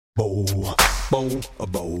Bow, bow, a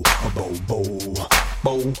bow, a bow, bow, bow, a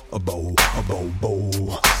bow, a bow, bow,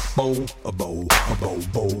 bow, a bow, a bow, bow,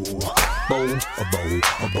 bow, a bow,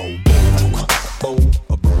 a bow, bow,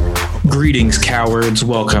 a bow. Greetings, cowards.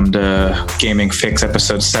 Welcome to Gaming Fix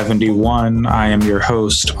episode 71. I am your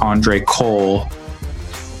host, Andre Cole.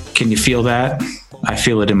 Can you feel that? I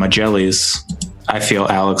feel it in my jellies. I feel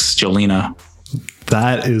Alex Jolina.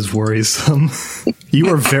 That is worrisome. You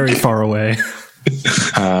are very far away.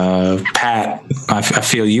 Pat, I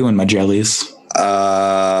feel you in my jellies.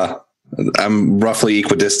 I'm roughly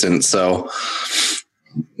equidistant, so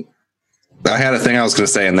I had a thing I was going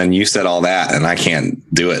to say, and then you said all that, and I can't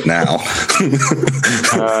do it now.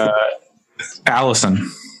 Allison,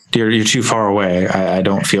 you're too far away. I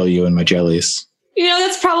don't feel you in my jellies. You know,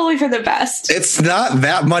 that's probably for the best. It's not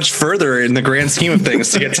that much further in the grand scheme of things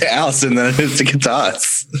to get to Allison than it is to get to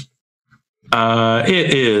us.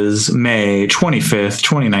 It is May 25th,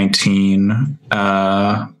 2019.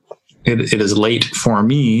 It is late for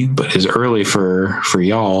me, but is early for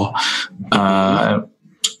y'all. I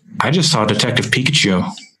just saw Detective Pikachu.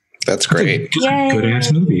 That's great. Good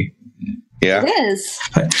ass movie. Yeah. It is.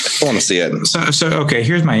 I want to see it. So okay,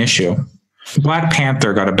 here's my issue. Black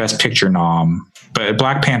Panther got a Best Picture nom, but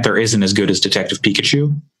Black Panther isn't as good as Detective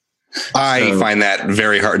Pikachu. I find that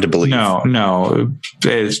very hard to believe. No,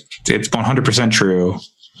 it's 100% true.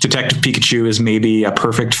 Detective Pikachu is maybe a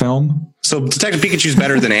perfect film. So Detective Pikachu is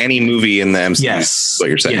better than any movie in the MCU. Yes, what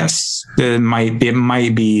you're saying? Yes, it might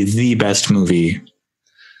be the best movie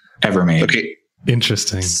ever made. Okay,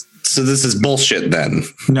 interesting. So this is bullshit then.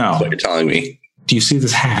 No, what you're telling me. Do you see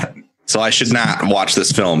this hat? So I should not watch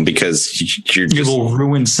this film because you're just it will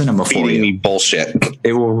ruin cinema for you. Me bullshit.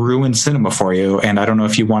 It will ruin cinema for you, and I don't know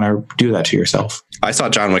if you want to do that to yourself. I saw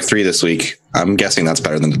John Wick 3 this week. I'm guessing that's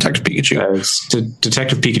better than Detective Pikachu.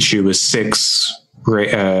 Detective Pikachu is 6.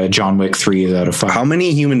 John Wick 3 out of 5. How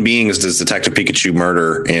many human beings does Detective Pikachu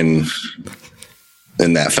murder in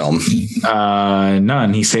that film?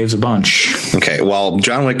 None. He saves a bunch. Okay, well,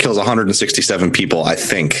 John Wick kills 167 people, I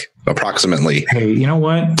think, approximately. Hey, you know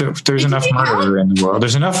what? There's enough murder in the world.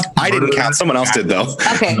 There's enough. I didn't count. Someone else did, though.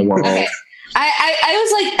 Okay. Okay. I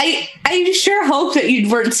was like, I sure hope that you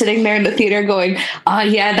weren't sitting there in the theater going, oh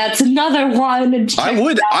yeah, that's another one. And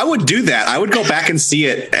I would do that. I would go back and see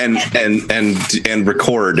it and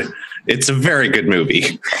record. It's a very good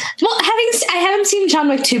movie. Well, I haven't seen John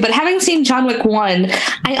Wick 2, but having seen John Wick 1,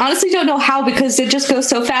 I honestly don't know how, because it just goes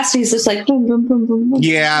so fast. He's just like, boom, boom, boom, boom, boom.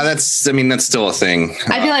 Yeah, that's still a thing.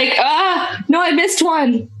 I'd be like, no, I missed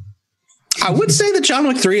one. I would say that John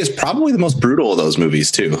Wick 3 is probably the most brutal of those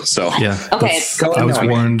movies too. So yeah, okay. I was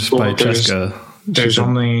warned by Jessica. There's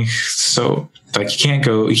only you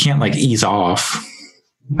can't like ease off.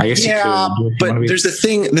 I guess you could. But there's the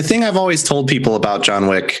thing I've always told people about John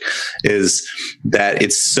Wick is that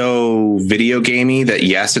it's so video gamey that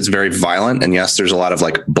yes, it's very violent, and yes, there's a lot of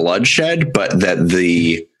like bloodshed, but that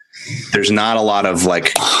there's not a lot of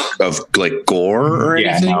gore or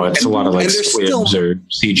anything. Yeah, no, it's a lot of like squibs or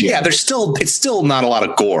CGI. Yeah, it's still not a lot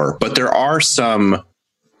of gore, but there are some,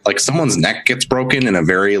 like someone's neck gets broken in a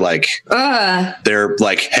very their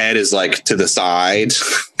like head is like to the side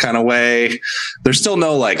kind of way. There's still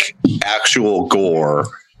no like actual gore,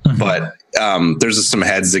 but there's some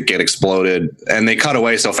heads that get exploded, and they cut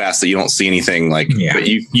away so fast that you don't see anything. But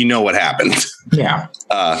you know what happened. Yeah.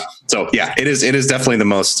 So yeah, it is definitely the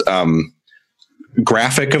most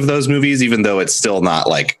graphic of those movies, even though it's still not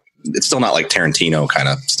like Tarantino kind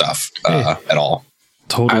of stuff at all.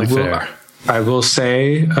 Totally fair. I will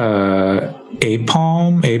say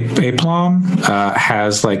Apalm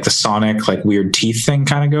has like the Sonic like weird teeth thing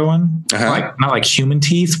kind of going. Like not like human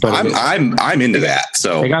teeth, but I'm into that.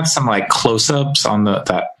 So they got some like close-ups on that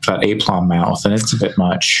Apalm mouth, and it's a bit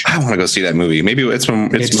much. I want to go see that movie. Maybe it's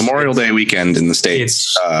Memorial Day weekend in the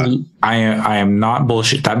States. I am not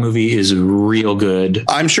bullshit. That movie is real good.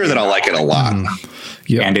 I'm sure that I'll like it a lot.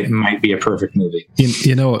 Yeah. And it might be a perfect movie.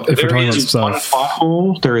 You know, if we're talking about stuff,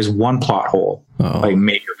 there is one plot hole, like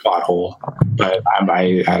major plot hole, but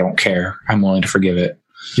I don't care. I'm willing to forgive it.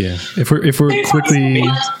 Yeah. If we're quickly,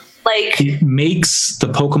 it makes the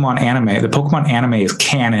Pokemon anime. The Pokemon anime is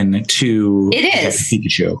canon to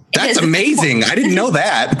Pikachu. That's amazing. I didn't know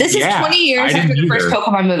that. This is 20 years after the first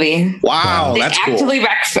Pokemon movie. Wow, they that's actively cool.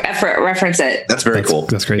 reference it. That's very cool.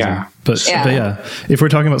 That's crazy. Yeah. But yeah, if we're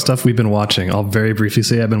talking about stuff we've been watching, I'll very briefly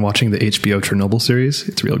say I've been watching the HBO Chernobyl series.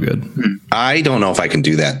 It's real good. I don't know if I can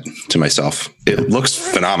do that to myself. It looks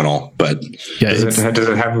phenomenal, but does it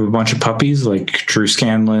have a bunch of puppies like Drew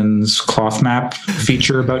Scanlon's cloth map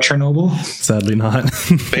feature about Chernobyl? Sadly not. I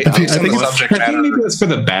think maybe that's for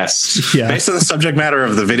the best. Yeah. Based on the subject matter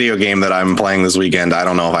of the video game that I'm playing this weekend, I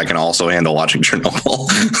don't know if I can also handle watching Chernobyl.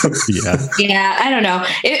 Yeah, I don't know.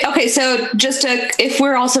 Okay, so if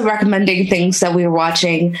we're also recommending things that we were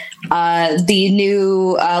watching, the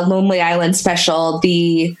new Lonely Island special,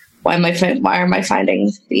 why am I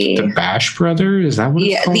finding the Bash Brothers? Is that what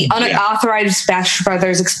it's called? The unauthorized Bash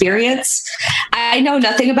Brothers experience. I know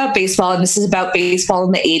nothing about baseball, and this is about baseball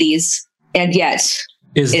in the 80s, and yet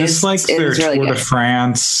is this like their really Tour de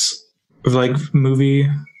France like movie?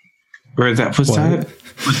 Or was that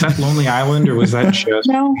Lonely Island, or was that just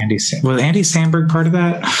no. Was Andy Samberg part of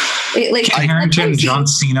that? Harrington, John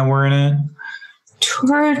Cena were in it.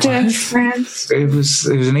 Tour de France. It was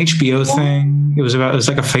an HBO thing. It was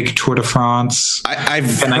like a fake Tour de France. I've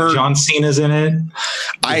heard John Cena's in it.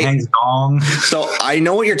 Hangs dong. So I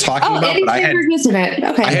know what you're talking about. Eddie Samberg is in it.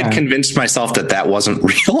 Okay. I had convinced myself that wasn't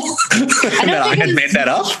real. That I had made that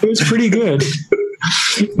up. It was pretty good.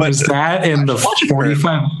 Was that in the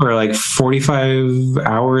 45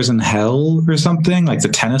 hours in hell or something, like the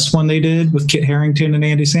tennis one they did with Kit Harington and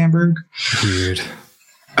Andy Samberg? Weird.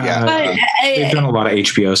 Yeah, they've done a lot of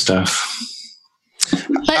HBO stuff.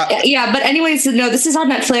 But anyways, no, this is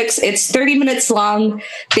on Netflix. It's 30 minutes long.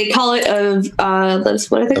 They call it a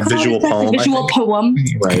visual poem,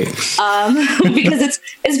 right? Because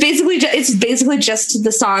it's basically just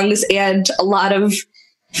the songs and a lot of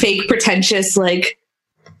fake pretentious like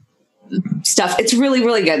stuff. It's really,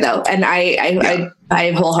 really good though, and I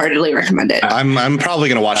wholeheartedly recommend it. I'm probably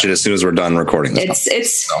going to watch it as soon as we're done recording this. And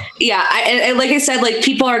like I said, like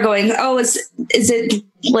people are going, oh, is it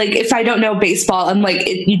like if I don't know baseball? I'm like,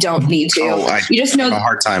 you don't need to. You just know a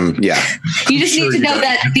hard time. Yeah, you just need to know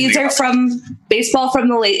that these are from baseball from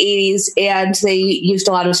the late 80s, and they used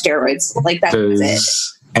a lot of steroids. Like that.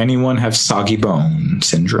 Does anyone have soggy bone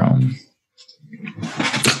syndrome?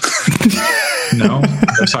 No,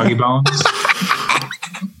 soggy bones.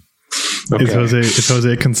 Okay. Is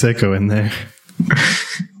Jose Canseco in there?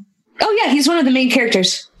 Oh yeah, he's one of the main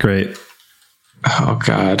characters. Great. Oh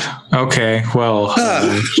God. Okay. Well,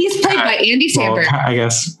 he's played by Andy Samberg. Well, I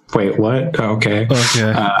guess. Wait, what? Okay.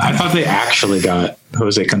 I thought they actually got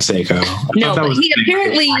Jose Canseco. No, but he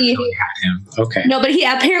apparently had him. Okay. No, but he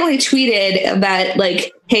apparently tweeted that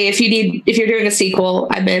like, hey, if you're doing a sequel,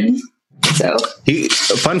 I'm in. So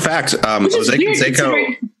fun fact, Jose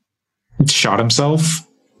Canseco shot himself.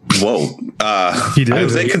 Whoa. He did.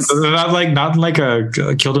 Not like a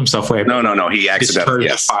killed himself way. No. He accidentally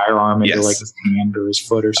a firearm into like his hand or his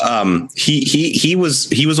foot or something. He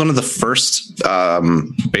was one of the first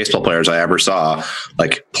baseball players I ever saw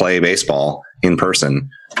like play baseball in person.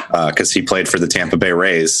 Because he played for the Tampa Bay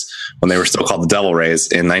Rays when they were still called the Devil Rays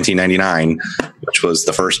in 1999, which was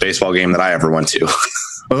the first baseball game that I ever went to.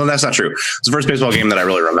 Well, that's not true. It's the first baseball game that I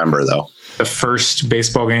really remember, though. The first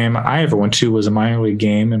baseball game I ever went to was a minor league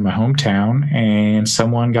game in my hometown, and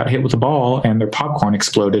someone got hit with a ball, and their popcorn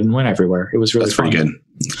exploded and went everywhere. It was really pretty good.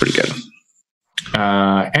 It's pretty good.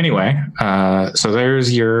 Anyway, so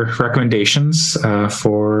there's your recommendations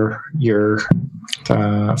for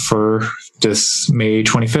this May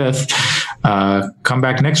 25th. Come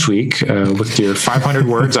back next week with your 500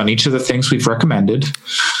 words on each of the things we've recommended.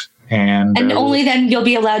 And only then you'll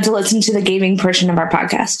be allowed to listen to the gaming portion of our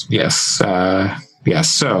podcast. Yes.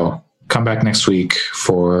 So come back next week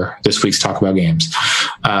for this week's Talk About Games.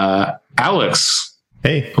 Alex.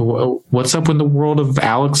 Hey. What's up in the world of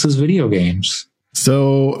Alex's video games?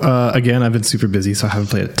 So, again, I've been super busy, so I haven't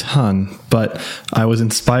played a ton, but I was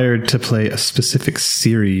inspired to play a specific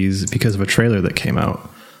series because of a trailer that came out.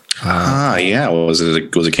 Yeah. Was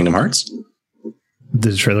it Kingdom Hearts?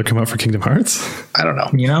 Did the trailer come out for Kingdom Hearts? I don't know.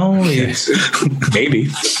 Maybe.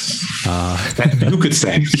 Who could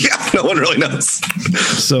say? Yeah, no one really knows.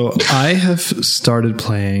 So I have started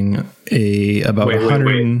playing about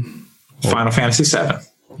 100. Final Fantasy VII.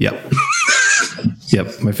 Yep.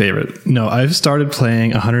 Yep, my favorite. No, I've started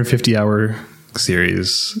playing a 150-hour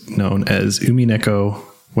series known as Umineko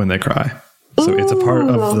When They Cry. So it's a part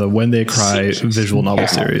of the When They Cry visual novel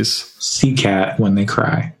series. Seacat When They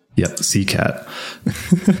Cry. Yep, Seacat.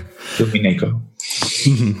 Umineko.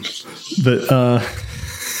 But I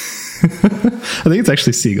think it's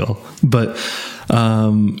actually Seagull. But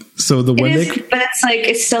so the when but it's like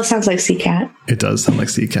it still sounds like Seacat. It does sound like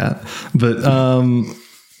Seacat. But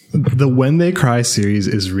the When They Cry series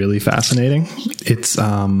is really fascinating. It's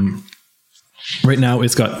right now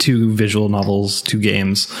it's got 2 visual novels, 2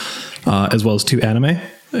 games, as well as 2 anime,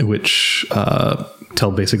 which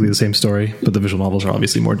tell basically the same story, but the visual novels are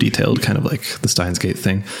obviously more detailed, kind of like the Steins Gate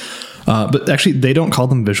thing. But actually, they don't call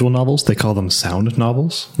them visual novels. They call them sound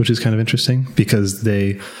novels, which is kind of interesting because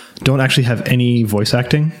they don't actually have any voice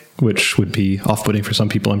acting, which would be off-putting for some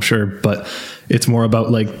people, I'm sure. But it's more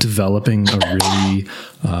about like developing a really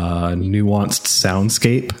nuanced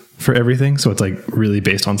soundscape for everything. So it's like really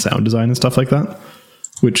based on sound design and stuff like that,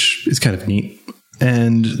 which is kind of neat.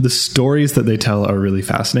 And the stories that they tell are really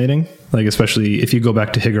fascinating. Like, especially if you go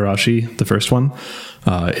back to Higurashi, the first one,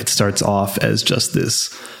 it starts off as just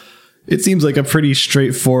this... It seems like a pretty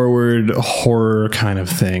straightforward horror kind of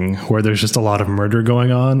thing where there's just a lot of murder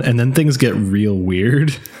going on, and then things get real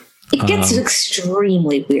weird. It gets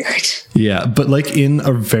extremely weird. Yeah, but like in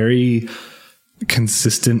a very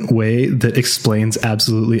consistent way that explains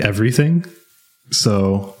absolutely everything.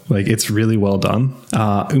 So like it's really well done.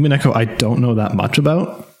 Umineko, I don't know that much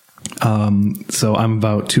about. So I'm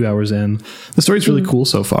about 2 hours in. The story's really cool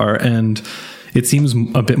so far, and it seems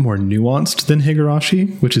a bit more nuanced than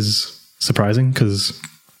Higurashi, which is surprising because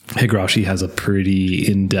Higurashi has a pretty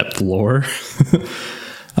in-depth lore.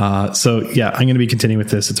 So yeah, I'm going to be continuing with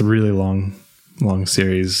this. It's a really long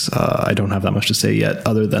series. I don't have that much to say yet,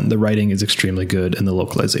 other than the writing is extremely good and the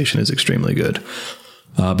localization is extremely good.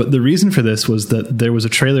 But the reason for this was that there was a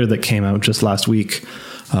trailer that came out just last week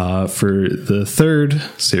for the third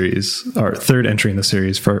entry in the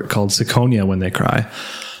series called Syconia When They Cry.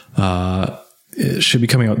 It should be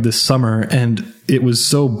coming out this summer, and it was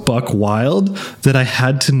so buck wild that I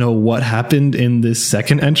had to know what happened in this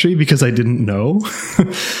second entry because I didn't know.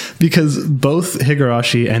 Because both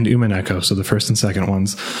Higurashi and Umineko, so the first and second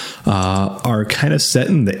ones, are kind of set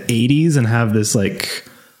in the 80s and have this like,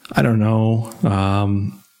 I don't know,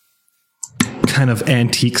 kind of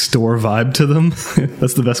antique store vibe to them.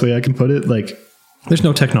 That's the best way I can put it. Like, there's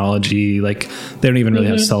no technology, like they don't even really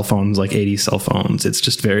have cell phones, like 80s cell phones. It's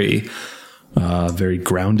just very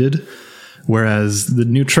grounded. Whereas the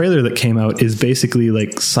new trailer that came out is basically like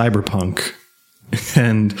cyberpunk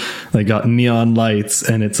and like got neon lights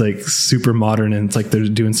and it's like super modern and it's like they're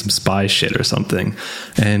doing some spy shit or something.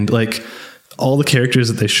 And like all the characters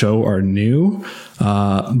that they show are new,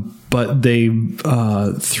 but they,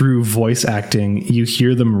 through voice acting, you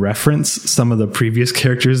hear them reference some of the previous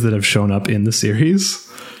characters that have shown up in the series.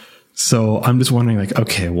 So I'm just wondering, like,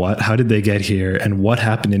 okay, how did they get here, and what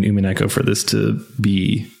happened in Umineko for this to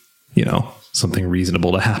be, something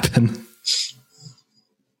reasonable to happen?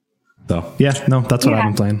 So yeah, no, that's what I've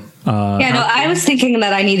been playing. I was thinking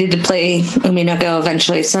that I needed to play Umineko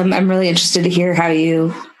eventually, so I'm really interested to hear how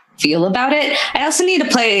you feel about it. I also need to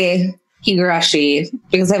play Higurashi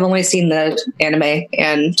because I've only seen the anime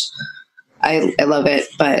and I love it,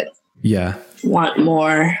 but yeah, want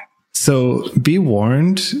more. So be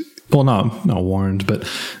warned. Well, not warned, but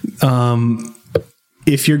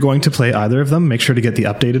if you're going to play either of them, make sure to get the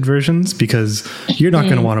updated versions because you're not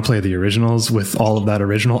going to want to play the originals with all of that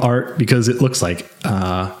original art because it looks like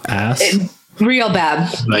ass. Real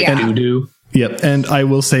bad. Like doo-doo. Yep. And I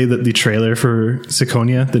will say that the trailer for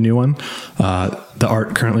Syconia, the new one, the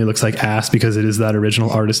art currently looks like ass because it is that original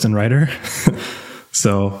artist and writer.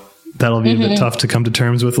 So that'll be a bit tough to come to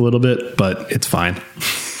terms with a little bit, but it's fine.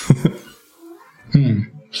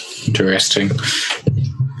 Interesting.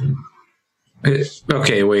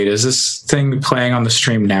 Okay, wait, is this thing playing on the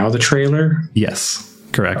stream now, the trailer? Yes,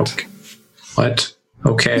 correct. Okay. What?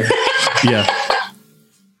 Okay. Yeah.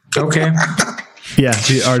 Okay. Yeah,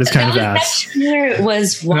 the art is kind of ass. It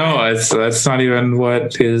was no, that's not even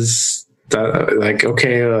what is that, like,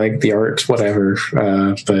 okay, like the art, whatever,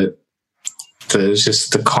 but it's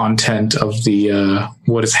just the content of the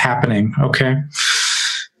what is happening. Okay.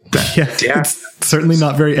 Yeah. It's certainly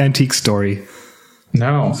not very antique story.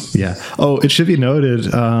 No. Yeah. Oh, it should be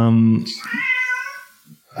noted. I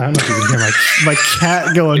don't know if you can hear my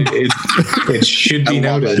cat going. It should be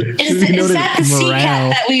noted. Is that the sea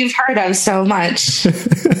cat that we've heard of so much?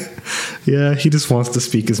 Yeah, he just wants to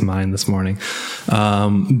speak his mind this morning.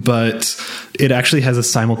 But it actually has a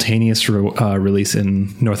simultaneous release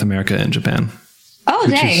in North America and Japan. Oh,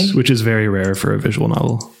 dang. Which is very rare for a visual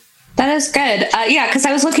novel. That is good. Yeah, because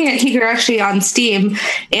I was looking at Higurashi on Steam,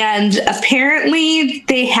 and apparently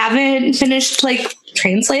they haven't finished like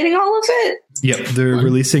translating all of it. Yep, they're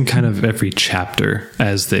releasing kind of every chapter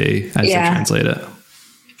as they translate it.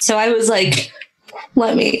 So I was like,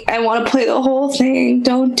 I want to play the whole thing.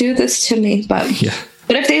 Don't do this to me. But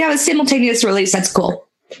if they have a simultaneous release, that's cool.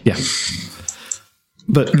 Yeah.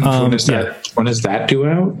 But when is that due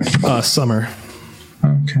out? Summer.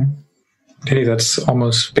 Okay. Hey, that's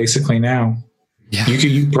almost basically now. You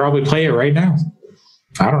could probably play it right now.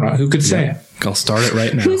 I don't know. Who could say? I'll start it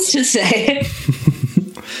right now. Who's to say?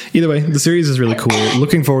 Either way, the series is really cool.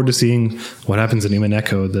 Looking forward to seeing what happens in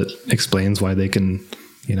Umineko that explains why they can,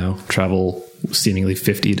 travel seemingly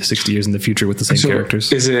 50 to 60 years in the future with the same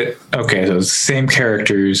characters. Is it okay? So same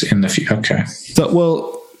characters in the future. Okay.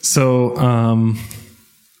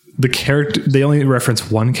 The character, they only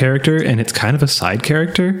reference one character, and it's kind of a side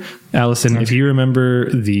character. Allison, if you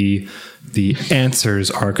remember the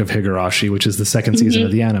Answers arc of Higurashi, which is the second season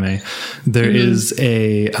of the anime, there is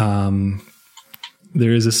a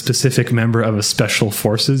specific member of a special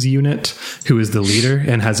forces unit who is the leader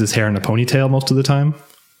and has his hair in a ponytail most of the time.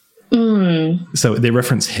 So they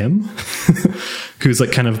reference him, who's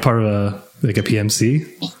like kind of part of a PMC.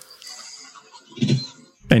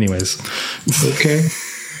 Anyways. Okay.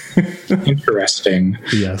 Interesting.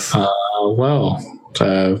 Yes. I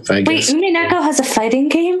guess. Wait, Umineko has a fighting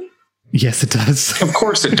game? Yes, it does. Of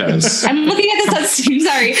course it does. I'm looking at this on Steam.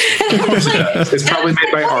 Sorry. It's probably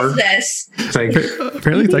made by Art. This. It's like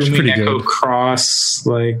apparently it's actually pretty good. Cross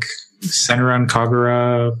like Senran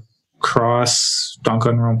Kagura cross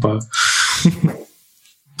Danganronpa.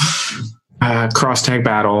 Cross tag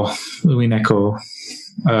battle Umineko.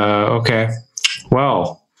 Okay.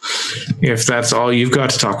 Well, if that's all you've got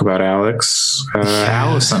to talk about, Alex,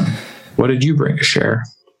 Allison, what did you bring to share?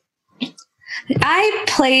 I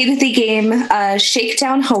played the game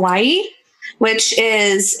Shakedown Hawaii, which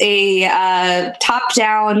is a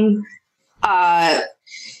top-down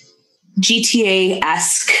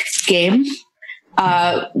GTA-esque game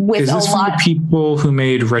with is this a from lot the people who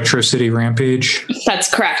made Retro City Rampage?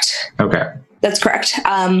 That's correct. Okay. That's correct.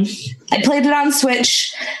 I played it on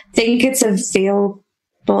Switch. Think it's available.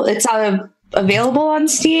 It's available on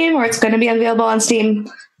Steam, or it's going to be available on Steam.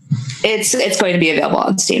 It's going to be available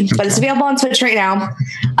on Steam, but it's available on Switch right now.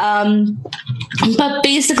 But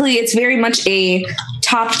basically, it's very much a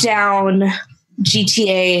top-down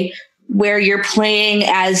GTA where you're playing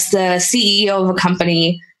as the CEO of a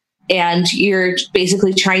company, and you're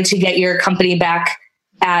basically trying to get your company back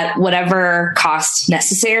at whatever cost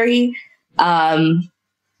necessary.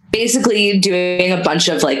 Basically doing a bunch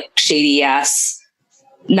of like shady ass,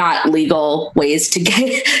 not legal ways to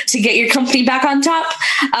get your company back on top.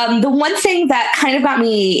 The one thing that kind of got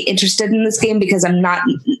me interested in this game, because I'm not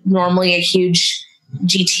normally a huge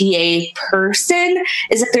GTA person,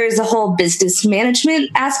 is that there's a whole business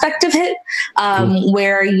management aspect of it,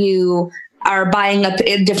 where you are buying up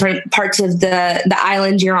in different parts of the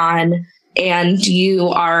island you're on, and you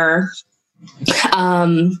are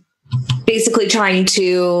basically trying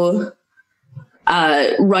to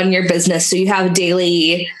run your business. So you have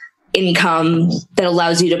daily income that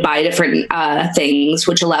allows you to buy different things,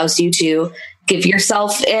 which allows you to give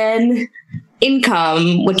yourself an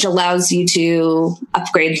income, which allows you to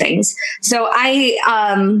upgrade things. So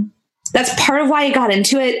that's part of why I got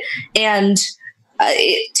into it. And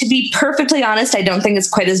to be perfectly honest, I don't think it's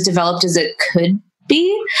quite as developed as it could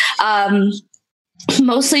be.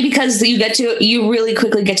 Mostly because you really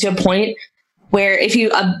quickly get to a point where if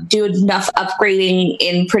you do enough upgrading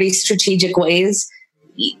in pretty strategic ways,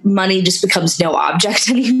 money just becomes no object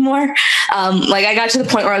anymore. Like I got to the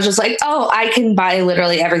point where I was just like, oh, I can buy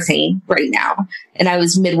literally everything right now. And I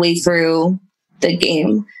was midway through the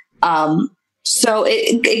game. So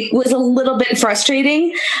it was a little bit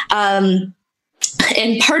frustrating. And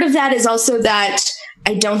part of that is also that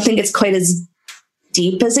I don't think it's quite as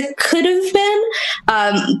deep as it could have been,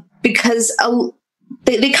 because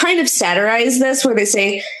they kind of satirize this where they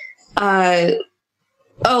say,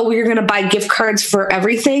 oh, we're going to buy gift cards for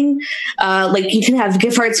everything. Like you can have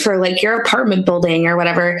gift cards for like your apartment building or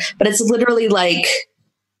whatever, but it's literally like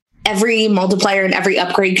every multiplier and every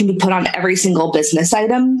upgrade can be put on every single business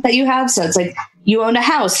item that you have. So it's like you own a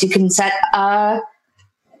house, you can set up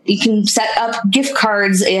gift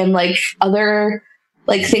cards and like other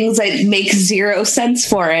like things that make zero sense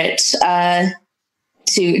for it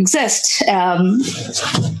to exist.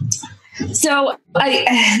 So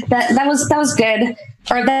that was good,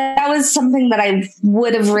 or that was something that I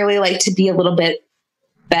would have really liked to be a little bit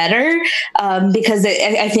better, because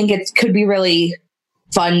I think it could be really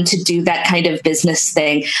fun to do that kind of business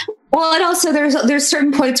thing. Well, and also there's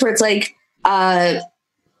certain points where it's like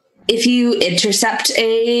if you intercept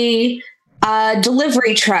a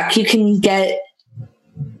delivery truck,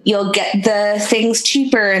 you'll get the things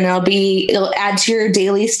cheaper and it'll add to your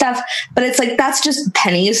daily stuff. But it's like, that's just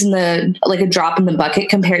pennies like a drop in the bucket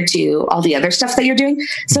compared to all the other stuff that you're doing.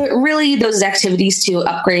 So it really, those activities to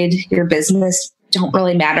upgrade your business don't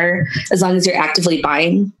really matter as long as you're actively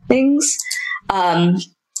buying things.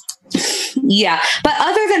 Yeah, but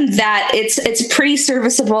other than that, it's pretty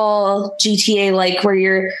serviceable GTA, like where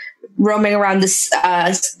you're roaming around the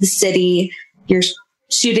city, you're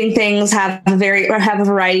shooting things, have a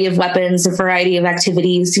variety of weapons, a variety of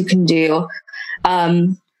activities you can do,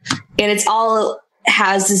 and it's all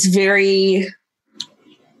has this very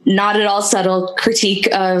not at all subtle critique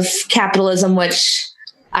of capitalism, which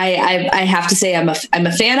I have to say I'm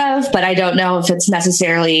a fan of, but I don't know if it's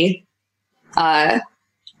necessarily in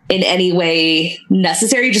any way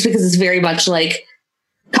necessary, just because it's very much like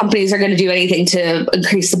companies are going to do anything to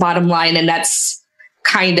increase the bottom line, and that's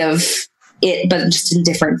kind of it, but just in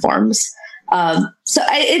different forms. So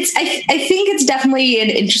I think it's definitely an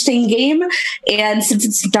interesting game, and since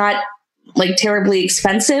it's not like terribly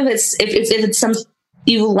expensive, if it's some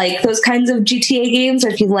you like those kinds of GTA games, or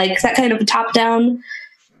if you like that kind of a top-down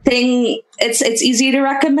thing, it's easy to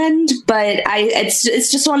recommend. But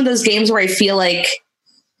it's just one of those games where I feel like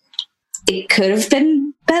it could have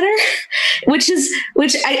been better, which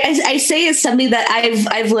I say is something that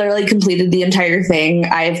I've literally completed the entire thing.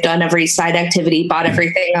 I've done every side activity, bought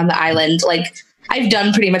everything on the island. Like, I've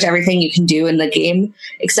done pretty much everything you can do in the game,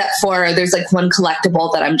 except for there's like one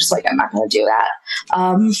collectible that I'm just like, I'm not going to do that.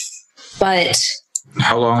 But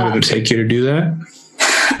how long did it take you to do that?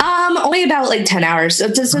 Only about like 10 hours. So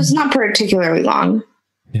it's not particularly long.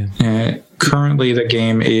 Yeah. Currently, the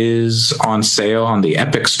game is on sale on the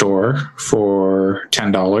Epic Store for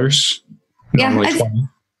 $10. Normally $20.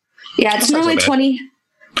 Yeah, it's normally $20.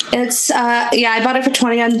 It's I bought it for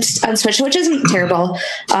 $20 on Switch, which isn't terrible.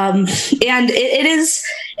 And it is.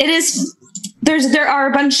 There are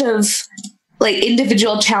a bunch of like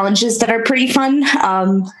individual challenges that are pretty fun.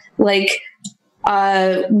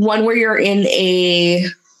 One where you're in a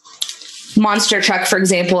monster truck, for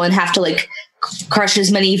example, and have to like crush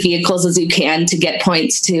as many vehicles as you can to get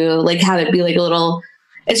points to like have it be like a little.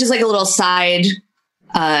 It's just like a little side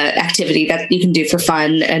activity that you can do for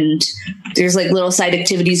fun, and there's like little side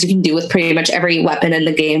activities you can do with pretty much every weapon in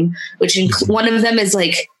the game, which one of them is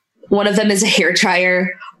a hair dryer,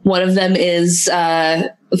 one of them is a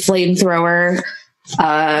flamethrower.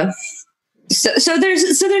 So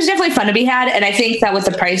there's definitely fun to be had, and I think that with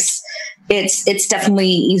the price, it's definitely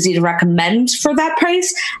easy to recommend for that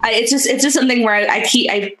price. It's just something where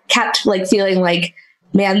I kept like feeling like,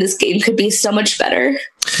 man, this game could be so much better.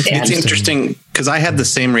 It's interesting because I had the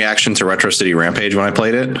same reaction to Retro City Rampage when I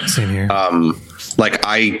played it. Same here. Like,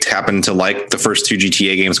 I happen to like the first two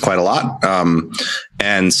GTA games quite a lot.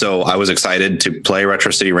 And so I was excited to play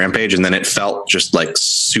Retro City Rampage, and then it felt just like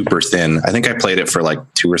super thin. I think I played it for like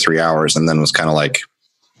 2 or 3 hours and then was kind of like,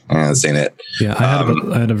 this ain't it. Yeah,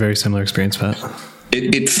 I had a very similar experience, Pat.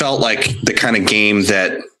 It felt like the kind of game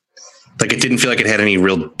that, like, it didn't feel like it had any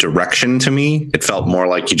real direction to me. It felt more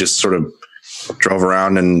like you just sort of drove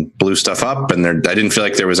around and blew stuff up, and I didn't feel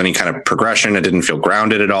like there was any kind of progression. It didn't feel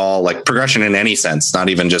grounded at all, like progression in any sense, not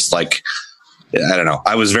even just like, I don't know.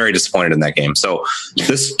 I was very disappointed in that game. So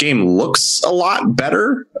this game looks a lot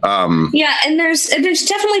better. Yeah, and there's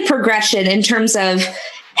definitely progression in terms of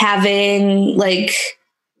having like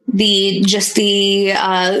the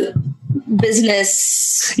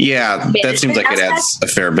business. Yeah, that seems like it adds a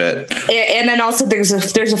fair bit. And then also there's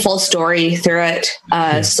a full story through it.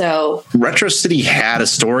 So Retro City had a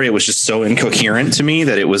story. It was just so incoherent to me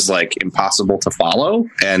that it was like impossible to follow,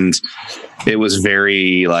 and it was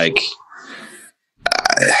very like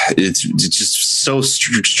it's just so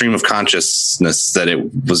stream of consciousness that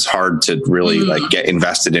it was hard to really like get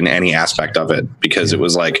invested in any aspect of it, because it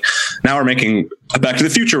was like, now we're making a Back to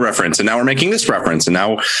the Future reference, and now we're making this reference, and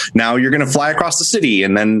now you're going to fly across the city,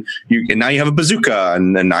 and then now you have a bazooka,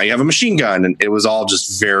 and then now you have a machine gun, and it was all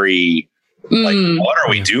just very like, what are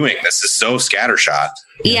we doing? This is so scattershot.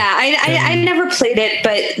 Yeah, I never played it,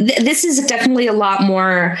 but this is definitely a lot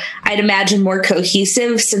more, I'd imagine, more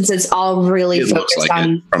cohesive, since it's all really focused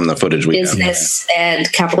on from the footage we business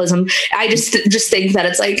and capitalism. I just think that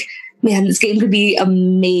it's like, man, this game could be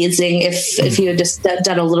amazing if you had just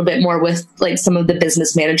done a little bit more with like some of the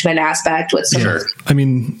business management aspect. With some I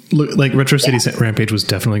mean, look, like Retro City Rampage was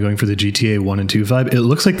definitely going for the GTA 1 and 2 vibe. It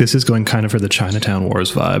looks like this is going kind of for the Chinatown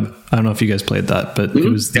Wars vibe. I don't know if you guys played that, but it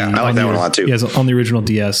was I like that one a lot too. Yeah, on the original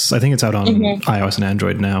DS. I think it's out on iOS and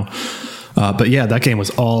Android now. But yeah, that game was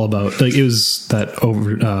all about, like, it was that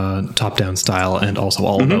over top-down style, and also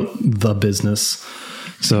all about the business.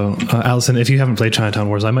 So, Allison, if you haven't played Chinatown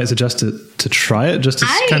Wars, I might suggest to try it, just to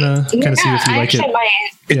kind of see if you like it.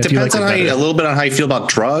 It depends on a little bit on how you feel about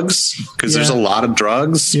drugs, because there's a lot of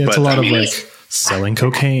drugs. Yeah, it's a lot of like selling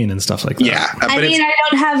cocaine and stuff like that. Yeah, I mean, I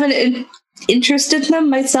don't have interested in them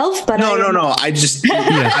myself, but no. I just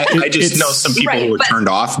I just know some people who were turned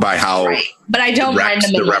off by how but I don't mind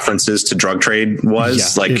them the references to drug trade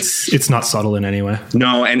was like it's not subtle in any way.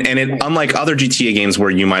 No, and it, unlike other GTA games where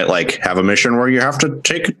you might like have a mission where you have to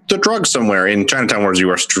take the drugs somewhere, in Chinatown Wars you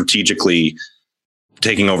are strategically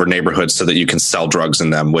taking over neighborhoods so that you can sell drugs in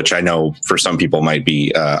them, which I know for some people might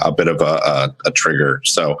be a bit of a trigger.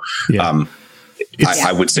 So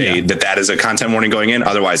I would say that is a content warning going in.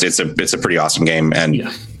 Otherwise, it's a pretty awesome game, and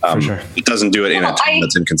it doesn't do it in a time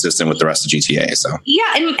that's inconsistent with the rest of GTA. So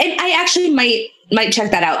and I actually might check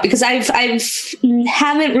that out, because I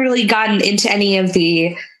haven't really gotten into any of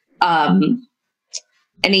the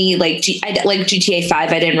any like GTA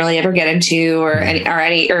 5. I didn't really ever get into, or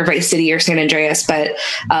Vice City or San Andreas, but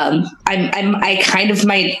I kind of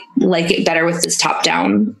might like it better with this top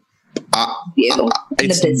down. The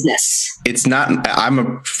business. It's not. I'm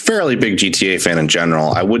a fairly big GTA fan in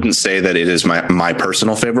general. I wouldn't say that it is my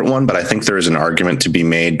personal favorite one, but I think there is an argument to be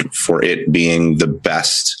made for it being the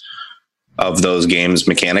best of those games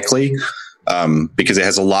mechanically, because it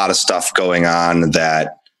has a lot of stuff going on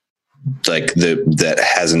that that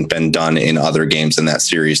hasn't been done in other games in that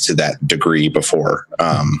series to that degree before.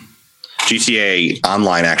 GTA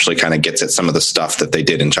Online actually kind of gets at some of the stuff that they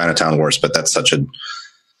did in Chinatown Wars, but that's such a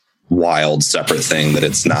wild separate thing that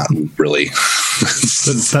it's not really.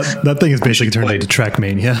 that thing is basically turned into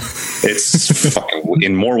Trackmania. It's fucking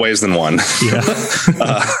in more ways than one. Yeah.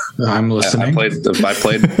 I'm listening. I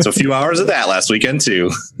played a few hours of that last weekend too.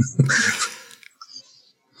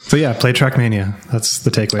 So yeah, play Trackmania. That's the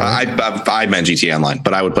takeaway. I meant GTA Online,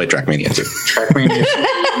 but I would play Trackmania too. Trackmania.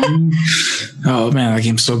 Oh man, that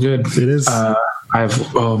game's so good. It is. I've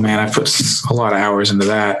put a lot of hours into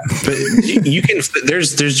that. But you can.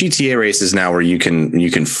 There's GTA races now where you can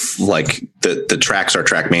like the tracks are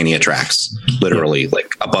Trackmania tracks, literally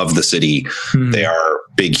like above the city. Mm-hmm. They are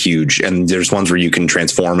big, huge, and there's ones where you can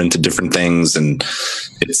transform into different things, and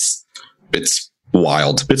it's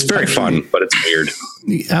wild. It's very fun, but it's weird.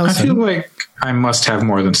 Allison, I feel like I must have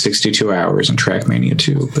more than 62 hours in Trackmania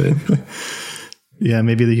too, but yeah,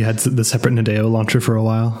 maybe you had the separate Nadeo launcher for a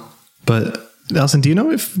while. But Allison, do you know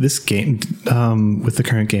if this game, with the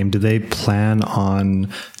current game, do they plan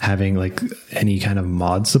on having like any kind of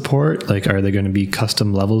mod support? Like, are there going to be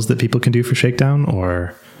custom levels that people can do for Shakedown,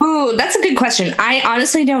 or? Oh, that's a good question. I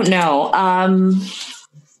honestly don't know.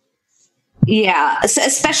 Yeah,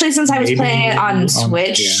 especially since I was playing it on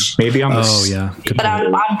Switch. Maybe on but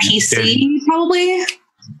on PC probably.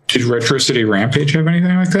 Did Retro City Rampage have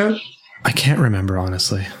anything like that? I can't remember,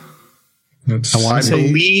 honestly. I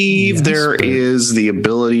believe there is the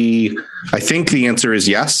ability. I think the answer is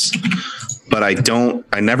yes, but I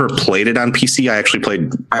never played it on PC. I actually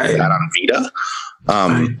played that on Vita.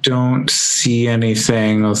 I don't see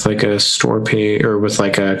anything with like a store page or with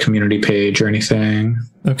like a community page or anything.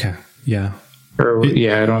 Okay. Yeah.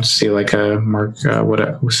 I don't see like a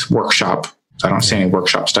workshop. I don't see any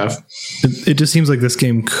workshop stuff. It just seems like this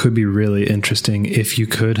game could be really interesting if you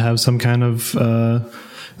could have some kind of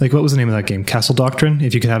like, what was the name of that game? Castle Doctrine.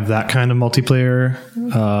 If you could have that kind of multiplayer,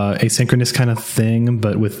 asynchronous kind of thing,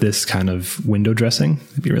 but with this kind of window dressing,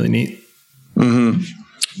 it'd be really neat. Mm-hmm.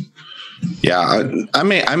 Yeah, I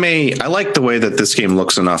like the way that this game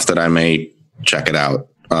looks enough that I may check it out.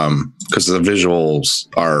 Because the visuals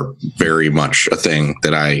are very much a thing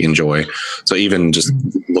that I enjoy. So even just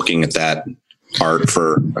looking at that art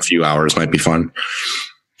for a few hours might be fun.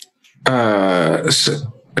 So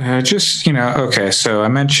I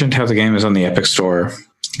mentioned how the game is on the Epic Store.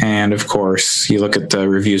 And of course, you look at the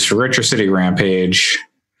reviews for Retro City Rampage,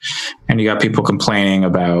 and you got people complaining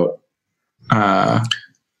about the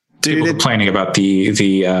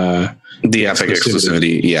Epic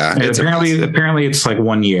exclusivity. Yeah. Apparently it's like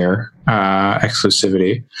 1 year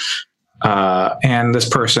exclusivity. And this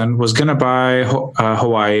person was going to buy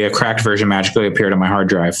Hawaii. A cracked version magically appeared on my hard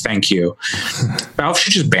drive. Thank you. Valve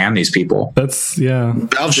should just ban these people. Valve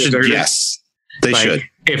should, yes. They should.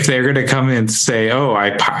 If they're going to come and say, oh,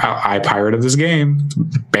 I pirated this game,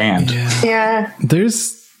 banned. Yeah.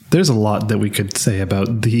 There's a lot that we could say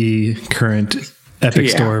about the current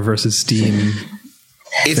Epic Store versus Steam.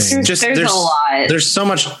 It's just there's a lot. There's so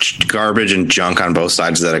much garbage and junk on both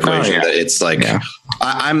sides of that equation that it's like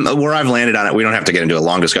I'm where I've landed on it. We don't have to get into a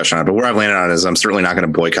long discussion on it, but where I've landed on it is I'm certainly not going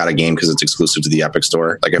to boycott a game because it's exclusive to the Epic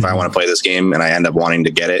Store. Like if I want to play this game and I end up wanting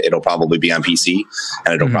to get it, it'll probably be on PC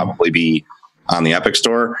and it'll probably be on the Epic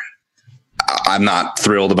Store. I'm not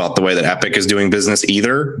thrilled about the way that Epic is doing business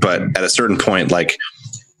either, but at a certain point, like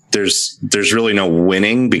there's really no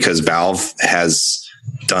winning because Valve has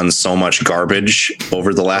done so much garbage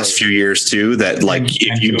over the last few years too, that like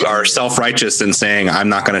if you are self-righteous and saying I'm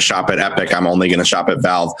not going to shop at Epic, I'm only going to shop at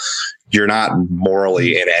Valve, you're not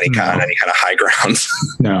morally in any kind of high ground.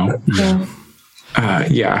 No.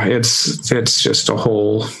 It's just a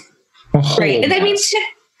whole right. And mess. I mean,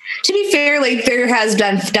 to be fair, like there has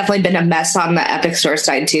definitely been a mess on the Epic Store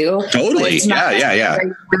side too. Totally. Yeah.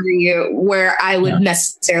 Where I would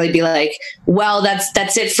necessarily be like, well,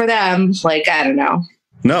 that's it for them. Like, I don't know.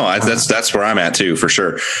 No, that's where I'm at too, for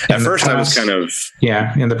sure. At first, I was kind of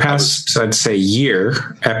in the past, I'd say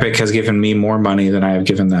year, Epic has given me more money than I have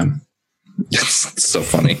given them. It's so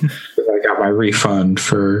funny. I got my refund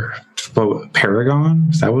for Paragon.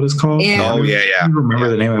 Is that what it's called? Yeah. Oh yeah. I don't remember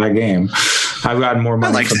the name of that game. I've gotten more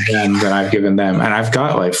money from them than I've given them, and I've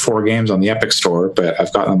got like 4 games on the Epic Store, but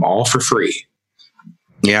I've got them all for free.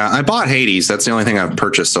 Yeah, I bought Hades. That's the only thing I've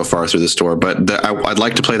purchased so far through the store. But I'd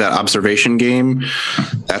like to play that Observation game.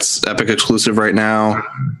 That's Epic exclusive right now,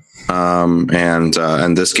 and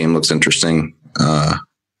this game looks interesting.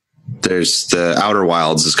 There's the Outer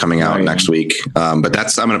Wilds is coming out next week, but I'm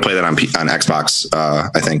going to play that on Xbox.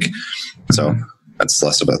 I think so. That's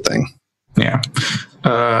less of a thing. Yeah.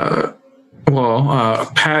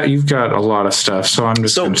 Pat, you've got a lot of stuff, so I'm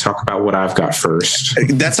just going to talk about what I've got first.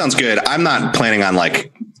 That sounds good. I'm not planning on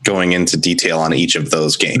like going into detail on each of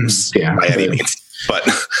those games by any means, but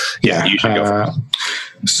you should go first.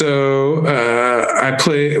 So I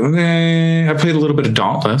played a little bit of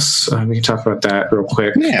Dauntless. We can talk about that real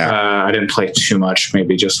quick. Yeah. I didn't play too much,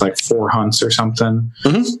 maybe just like 4 hunts or something.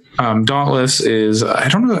 Mm-hmm. Dauntless is, I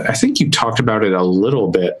don't know, I think you talked about it a little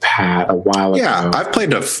bit, Pat, a while ago. Yeah, I've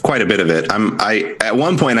played quite a bit of it. At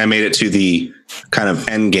one point I made it to the kind of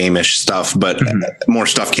end game-ish stuff, but more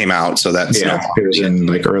stuff came out, so that's it was in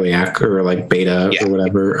like early act or like beta or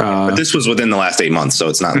whatever. But this was within the last 8 months, so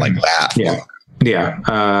it's not like that.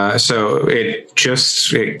 So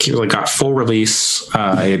it got full release.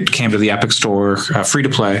 It came to the Epic Store, free to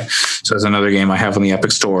play. So it's another game I have on the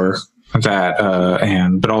Epic Store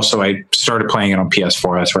but also I started playing it on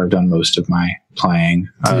PS4. That's where I've done most of my playing.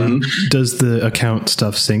 Does the account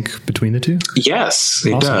stuff sync between the two? Yes,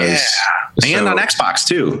 it does. Yeah. And on Xbox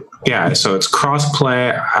too. Yeah, so it's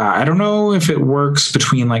cross-play. I don't know if it works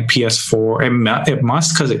between like PS4. It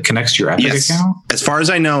must, because it connects to your Epic account. As far as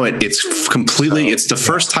I know, it's completely. It's the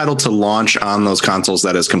first title to launch on those consoles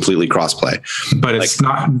that is completely cross-play. But it's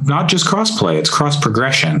not just cross-play. It's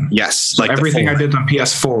cross-progression. Yes, so everything I did on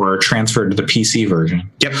PS4 transferred to the PC version.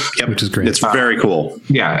 Yep, which is great. It's very cool.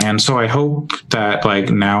 Yeah, and so I hope that like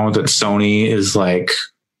now that Sony is like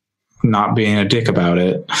not being a dick about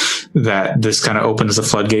it, that this kind of opens the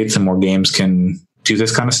floodgates and more games can do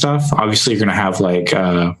this kind of stuff. Obviously, you're going to have like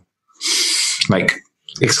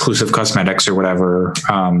exclusive cosmetics or whatever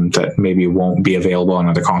that maybe won't be available on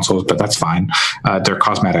other consoles, but that's fine. They're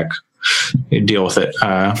cosmetic. Deal with it.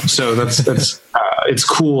 So that's it's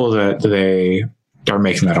cool that they are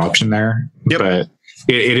making that option there. Yep. But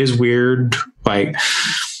it is weird. Like,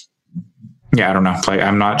 I don't know. Like,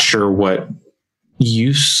 I'm not sure what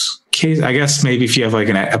use case. I guess maybe if you have like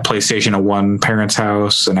a PlayStation at one parent's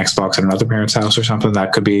house, an Xbox at another parent's house or something,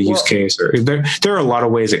 that could be a use case. Or there are a lot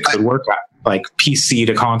of ways it could work, like PC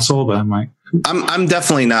to console, but I'm like, I'm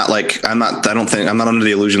definitely not like, I'm not under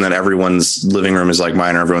the illusion that everyone's living room is like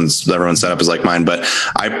mine or everyone's setup is like mine, but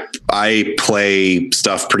I play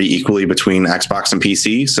stuff pretty equally between Xbox and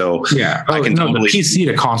PC. So the PC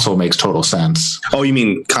to console makes total sense. Oh, you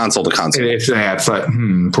mean console to console? It's like,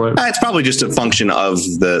 it's probably just a function of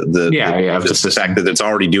the fact that it's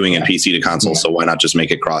already doing it PC to console. So why not just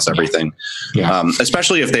make it cross everything? Yeah.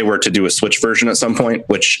 Especially if they were to do a Switch version at some point,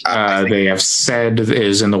 which they have said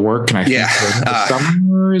is in the work. And I think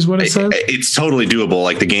summer is what it says. It's totally doable.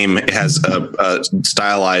 Like the game has a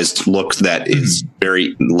stylized look that is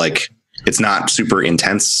very like, it's not super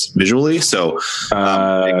intense visually. So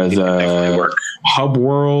the hub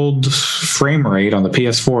world frame rate on the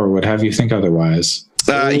PS4 would have you think otherwise.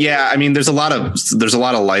 I mean, there's a lot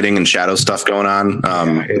of lighting and shadow stuff going on.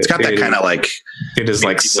 It's got that kind of like, it is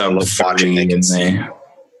like sub 30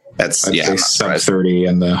 that's sub 30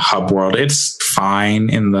 in the hub world. It's fine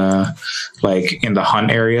in the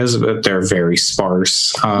hunt areas, but they're very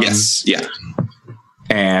sparse.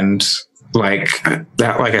 And like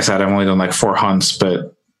that, like I said, I've only done like 4 hunts,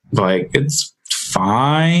 but like it's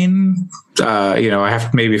fine. I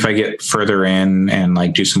have maybe if I get further in and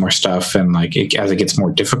like do some more stuff and like as it gets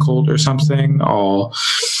more difficult or something, I'll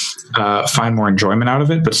find more enjoyment out of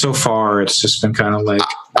it. But so far, it's just been kind of like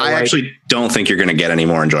I actually don't think you're going to get any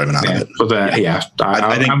more enjoyment out of it. Well,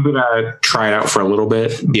 I think I'm going to try it out for a little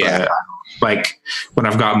bit. Yeah. But, like when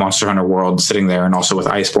I've got Monster Hunter World sitting there, and also with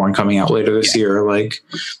Iceborne coming out later this year, like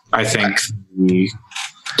I think the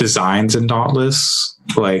designs in Dauntless,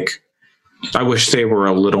 like I wish they were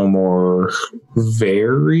a little more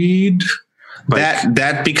varied. Like,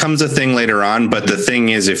 that becomes a thing later on, but the thing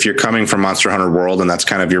is, if you're coming from Monster Hunter World and that's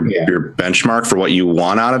kind of your benchmark for what you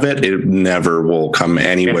want out of it, it never will come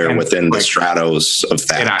anywhere within the stratos of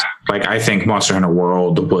that. And I think Monster Hunter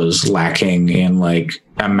World was lacking in like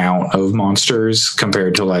amount of monsters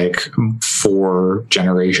compared to like 4U,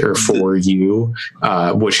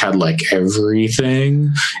 which had like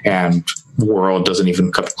everything, and World doesn't even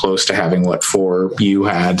come close to having what 4U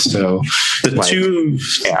had. So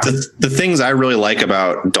the things I really like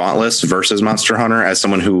about Dauntless versus Monster Hunter, as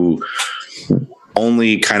someone who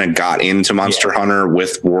only kind of got into Monster Hunter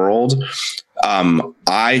with World,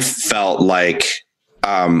 I felt like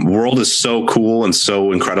World is so cool and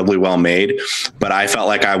so incredibly well made, but I felt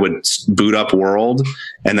like I would boot up World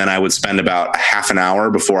and then I would spend about half an hour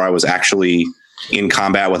before I was actually in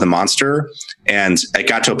combat with a monster. And it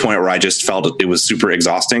got to a point where I just felt it was super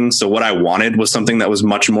exhausting. So what I wanted was something that was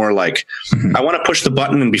much more like, I want to push the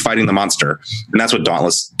button and be fighting the monster. And that's what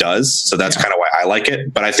Dauntless does. So that's kind of why I like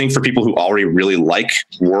it. But I think for people who already really like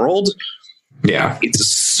World, it's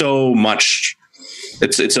so much,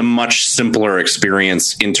 it's a much simpler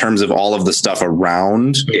experience in terms of all of the stuff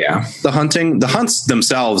around the hunting. The hunts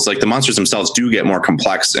themselves, like the monsters themselves, do get more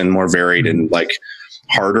complex and more varied and like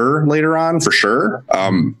harder later on for sure.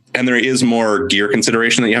 And there is more gear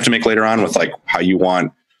consideration that you have to make later on with like how you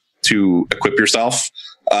want to equip yourself.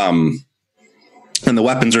 And the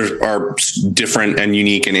weapons are different and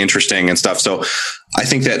unique and interesting and stuff. So I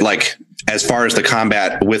think that like, as far as the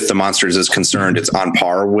combat with the monsters is concerned, it's on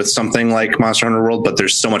par with something like Monster Hunter World, but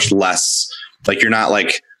there's so much less, like you're not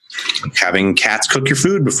like having cats cook your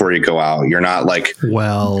food before you go out. You're not like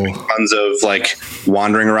tons of like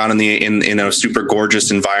wandering around in a super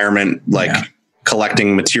gorgeous environment, like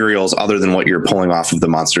collecting materials other than what you're pulling off of the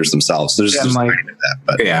monsters themselves. There's like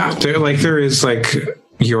that, but there is like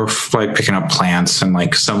you're like picking up plants and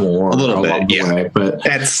like some ore a little bit, way, but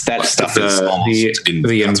that stuff is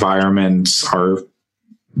the environments are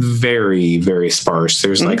very, very sparse.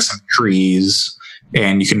 There's like some trees,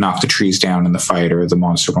 and you can knock the trees down in the fight, or the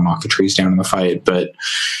monster will knock the trees down in the fight. But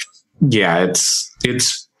yeah,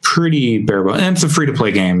 it's pretty bare bones, and it's a free to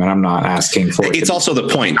play game, and I'm not asking for it. It's also the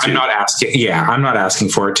point too. I'm not asking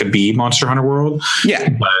for it to be Monster Hunter World. Yeah,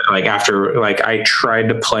 but like after like I tried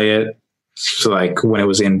to play it. So like when it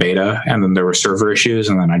was in beta, and then there were server issues,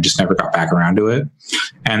 and then I just never got back around to it.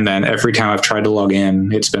 And then every time I've tried to log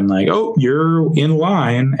in, it's been like, oh, you're in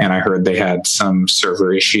line. And I heard they had some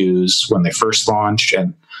server issues when they first launched,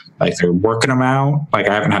 and like they're working them out. Like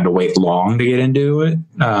I haven't had to wait long to get into it.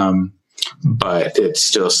 But it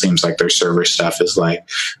still seems like their server stuff is like,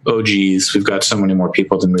 oh geez, we've got so many more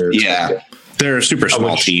people than we were expecting. They're a super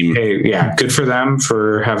small team. Good for them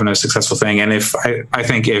for having a successful thing. And if I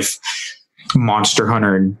think if Monster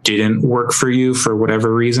Hunter didn't work for you for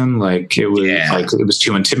whatever reason, like it was like it was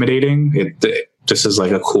too intimidating, this is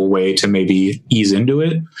like a cool way to maybe ease into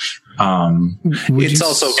it. It's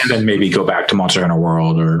also, and then maybe go back to Monster Hunter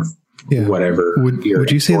World or whatever.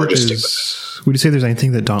 Would you say there's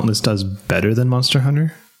anything that Dauntless does better than Monster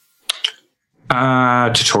Hunter?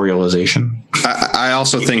 Tutorialization. I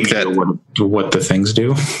also think that what the things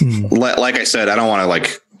do. Like I said, I don't want to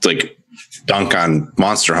like dunk on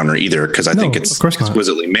Monster Hunter either, because I think it's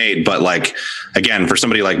exquisitely made. But like again, for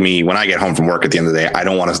somebody like me, when I get home from work at the end of the day, I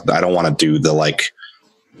don't want to do the like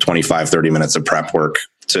 25-30 minutes of prep work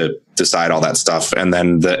to decide all that stuff, and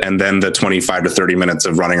then the 25 to 30 minutes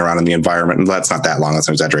of running around in the environment. And that's not that long, that's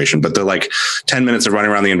an exaggeration, but the like 10 minutes of running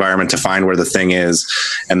around the environment to find where the thing is,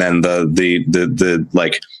 and then the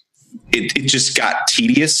like it just got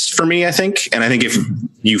tedious for me, I think. And I think if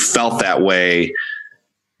you felt that way,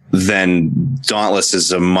 then Dauntless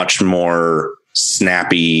is a much more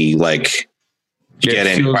snappy, like get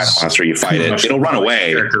in, you find a monster, you fight it, it'll run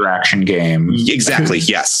away. Character action game. Exactly.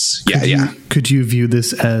 Yes. Could you view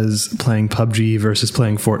this as playing PUBG versus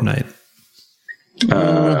playing Fortnite?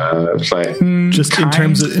 Just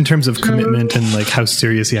in terms of commitment and like how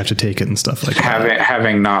serious you have to take it and stuff like that.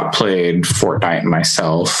 Having not played Fortnite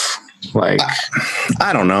myself, like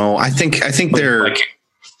I don't know. I think they're like,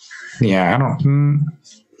 I don't.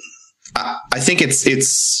 I think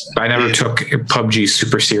it's. I never took PUBG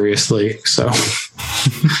super seriously, so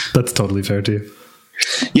That's totally fair too.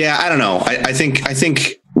 Yeah, I don't know. I think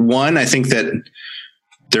that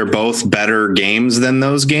they're both better games than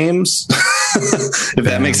those games. If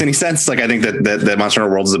that makes any sense. Like, I think that Monster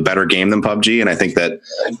Hunter World is a better game than PUBG, and I think that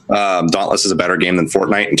Dauntless is a better game than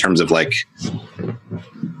Fortnite in terms of like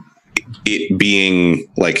it being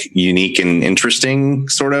like unique and interesting,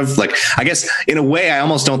 sort of. Like, I guess in a way, I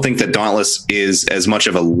almost don't think that Dauntless is as much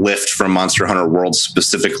of a lift from Monster Hunter World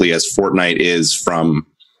specifically as Fortnite is from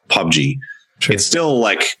PUBG. Sure. It's still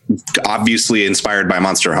like obviously inspired by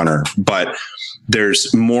Monster Hunter, but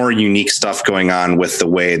there's more unique stuff going on with the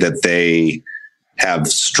way that they have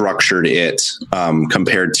structured it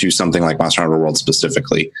compared to something like Monster Hunter World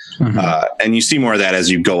specifically. And you see more of that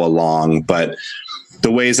as you go along, but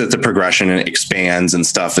the ways that the progression expands and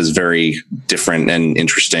stuff is very different and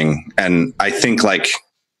interesting. And I think like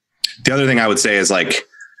the other thing I would say is like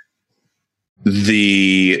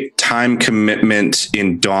the time commitment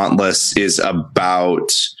in Dauntless is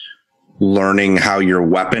about learning how your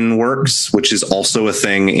weapon works, which is also a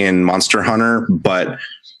thing in Monster Hunter. But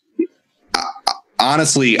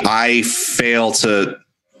honestly, I'm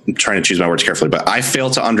trying to choose my words carefully, but I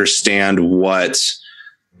fail to understand what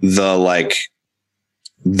the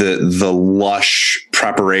lush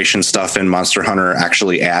preparation stuff in Monster Hunter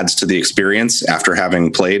actually adds to the experience after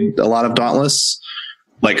having played a lot of Dauntless.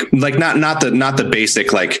 Like not the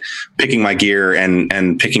basic, like picking my gear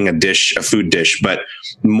and picking a food dish, but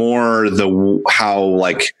more how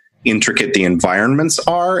like intricate the environments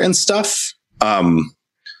are and stuff.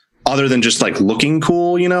 Other than just like looking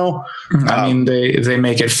cool, you know? I mean, they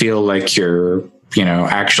make it feel like you're,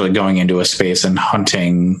 actually going into a space and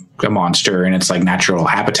hunting a monster in its like natural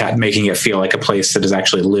habitat, making it feel like a place that is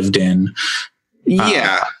actually lived in.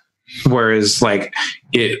 Yeah. Whereas like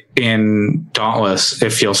in Dauntless,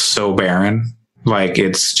 it feels so barren. Like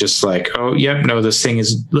it's just like, oh, yep, no, this thing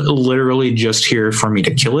is literally just here for me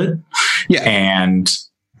to kill it. Yeah. And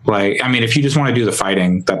like, I mean, if you just want to do the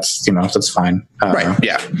fighting, that's fine. Right.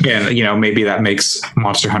 Yeah. And, maybe that makes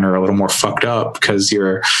Monster Hunter a little more fucked up because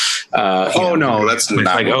you're, no, that's not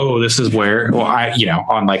like, oh, this is where, well,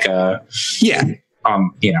 on like a, yeah.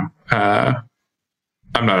 I'm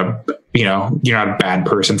not you're not a bad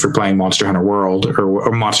person for playing Monster Hunter World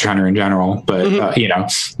or Monster Hunter in general, but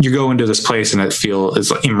you go into this place and it's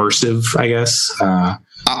immersive, I guess.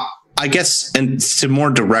 I guess, and to more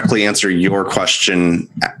directly answer your question,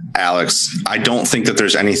 Alex, I don't think that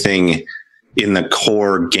there's anything in the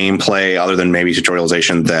core gameplay other than maybe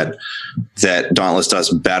tutorialization that Dauntless does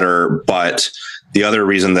better. But the other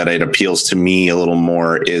reason that it appeals to me a little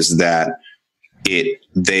more is that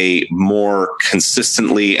they more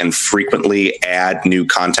consistently and frequently add new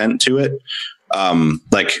content to it.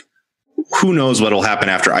 Like, who knows what will happen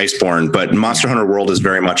after Iceborne, but Monster Hunter World is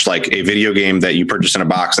very much like a video game that you purchase in a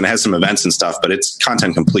box, and it has some events and stuff, but it's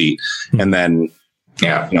content complete. And then,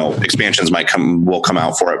 expansions will come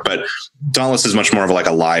out for it. But Dauntless is much more of like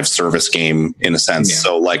a live service game in a sense. Yeah.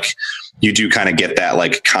 So like you do kind of get that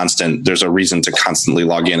like constant, there's a reason to constantly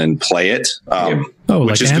log in and play it,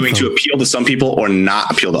 which is going to appeal to some people or not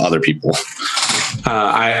appeal to other people.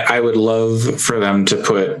 I would love for them to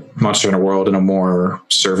put Monster Hunter World in a more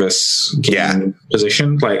service game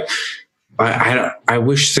position. Like I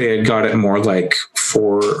wish they had got it more like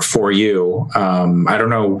for you. I don't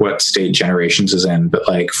know what state Generations is in, but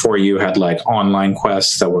like for you had like online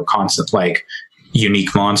quests that were constant, like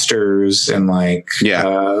unique monsters and like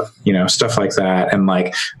stuff like that, and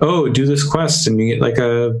like, oh, do this quest and you get like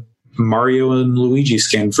a Mario and Luigi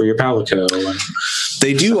skin for your Palico. And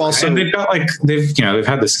they do also, and they've got like they've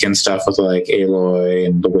had the skin stuff with like Aloy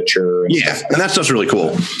and The Witcher and stuff. And that stuff's really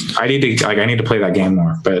cool. I need to play that game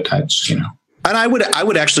more, but that's And I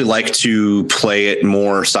would actually like to play it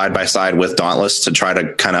more side by side with Dauntless to try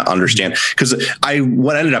to kind of understand, because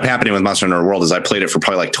what ended up happening with Monster Hunter World is I played it for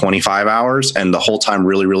probably like 25 hours and the whole time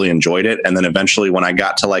really, really enjoyed it. And then eventually when I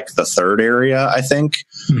got to like the third area, I think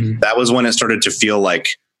that was when it started to feel like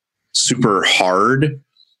super hard.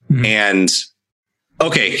 And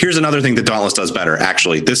okay, here's another thing that Dauntless does better.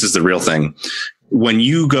 Actually, this is the real thing. When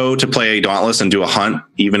you go to play Dauntless and do a hunt,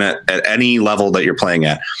 even at any level that you're playing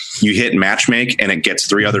at, you hit matchmake and it gets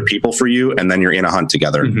 3 other people for you, and then you're in a hunt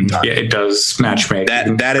together. Yeah, it does matchmake.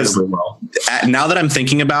 That is well. Now that I'm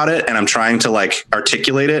thinking about it and I'm trying to like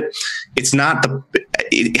articulate it, it's not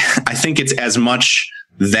I think it's as much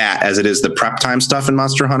that as it is the prep time stuff in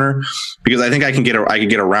Monster Hunter, because I think I could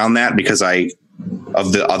get around that because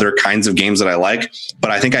of the other kinds of games that I like.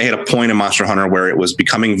 But I think I hit a point in Monster Hunter where it was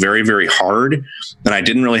becoming very, very hard and I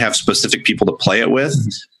didn't really have specific people to play it with.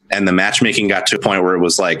 and the matchmaking got to a point where it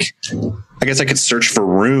was like, I guess I could search for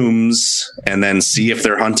rooms and then see if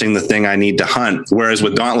they're hunting the thing I need to hunt. Whereas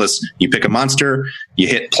with Dauntless, you pick a monster, you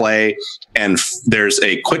hit play, and there's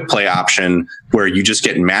a quick play option where you just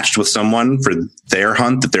get matched with someone for their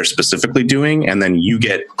hunt that they're specifically doing, and then you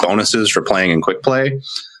get bonuses for playing in quick play.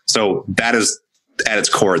 So that is, at its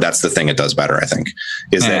core, that's the thing it does better, I think,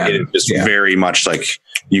 is that it is very much like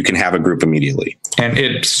you can have a group immediately. And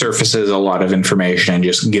it surfaces a lot of information and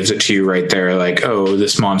just gives it to you right there. Like, oh,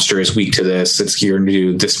 this monster is weak to this. It's going to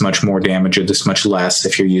do this much more damage or this much less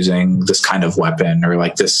if you're using this kind of weapon or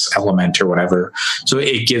like this element or whatever. So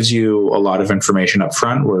it gives you a lot of information up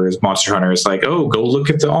front, whereas Monster Hunter is like, oh, go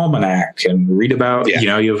look at the almanac and read about,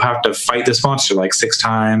 you have to fight this monster like 6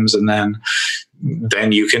 times. And then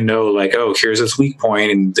you can know like, oh, here's its weak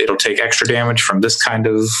point and it'll take extra damage from this kind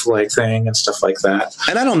of like thing and stuff like that.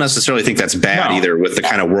 And I don't necessarily think that's bad either with the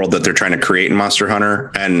kind of world that they're trying to create in Monster Hunter.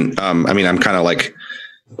 And I mean, I'm kind of like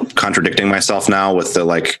contradicting myself now with the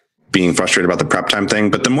like being frustrated about the prep time thing.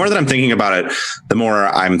 But the more that I'm thinking about it, the more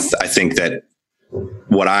I think that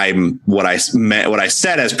what I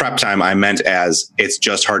said as prep time, I meant as it's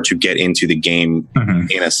just hard to get into the game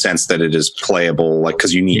in a sense that it is playable, like,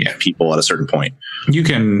 cause you need people at a certain point. You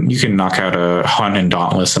can knock out a hunt in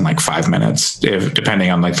Dauntless in like 5 minutes, depending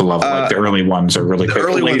on like the level. Like the early ones are really quick.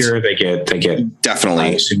 Later they get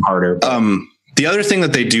definitely harder. The other thing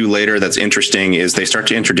that they do later that's interesting is they start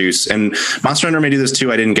to introduce, and Monster Hunter may do this too.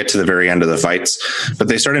 I didn't get to the very end of the fights, but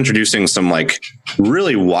they start introducing some like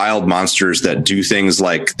really wild monsters that do things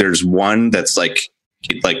like there's one that's like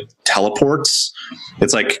teleports.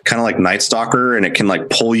 It's like kind of like Night Stalker, and it can like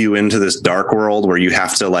pull you into this dark world where you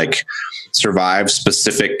have to like survive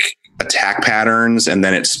specific attack patterns, and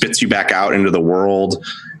then it spits you back out into the world.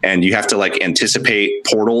 And you have to like anticipate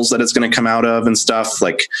portals that it's going to come out of and stuff.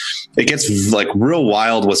 Like it gets like real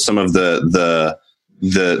wild with some of the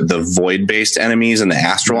void based enemies and the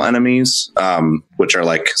astral enemies, which are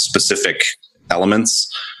like specific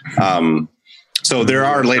elements. So there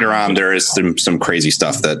are later on, there is some crazy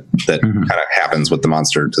stuff that kind of happens with the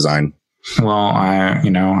monster design. Well,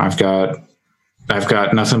 I've got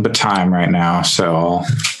nothing but time right now. So,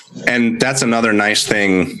 and that's another nice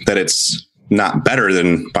thing that it's not better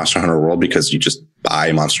than Monster Hunter World because you just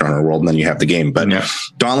buy Monster Hunter World and then you have the game. But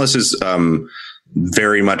Dauntless is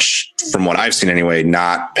very much, from what I've seen anyway,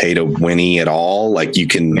 not pay to winny at all. Like you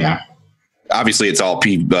can, obviously it's all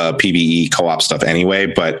PvE co-op stuff anyway,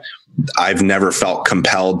 but I've never felt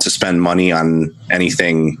compelled to spend money on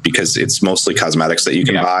anything because it's mostly cosmetics that you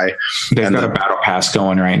can buy. They've got a battle pass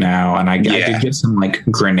going right now, and I did get some like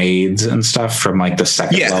grenades and stuff from like the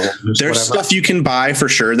second level. There's stuff you can buy for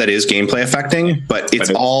sure that is gameplay affecting, but it's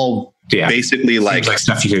all basically like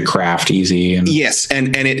stuff you could craft easy. And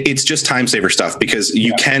it's just time saver stuff because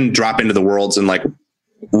you can drop into the worlds and like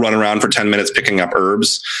run around for 10 minutes picking up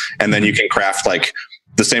herbs, and then you can craft like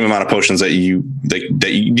the same amount of potions that you can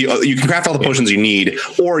craft all the potions you need,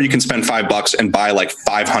 or you can spend $5 and buy like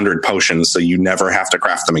 500 potions so you never have to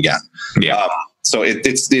craft them again. So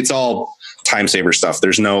it's all time saver stuff.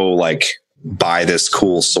 There's no like buy this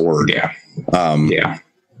cool sword. So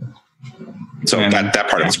that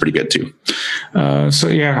part of it's pretty good too. I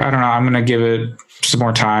don't know. I'm gonna give it some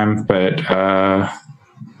more time, but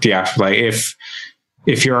like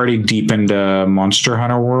if you're already deep into Monster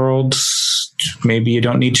Hunter World, maybe you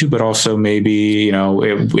don't need to, but also maybe,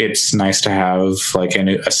 it's nice to have like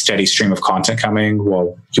a steady stream of content coming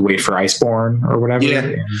while you wait for Iceborne or whatever.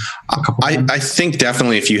 Yeah. I think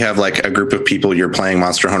definitely if you have like a group of people you're playing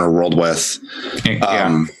Monster Hunter World with,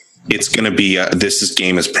 it's going to be, this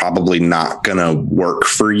game is probably not going to work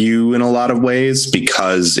for you in a lot of ways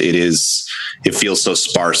because it feels so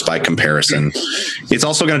sparse by comparison. It's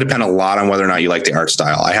also going to depend a lot on whether or not you like the art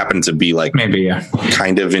style. I happen to be like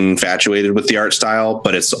kind of infatuated with the art style,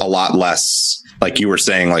 but it's a lot less, like you were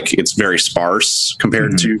saying, like it's very sparse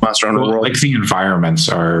compared to Monster Hunter World. Like the environments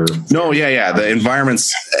are. No, the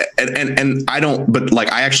environments and I don't, but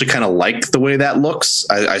like I actually kind of like the way that looks.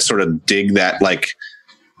 I sort of dig that like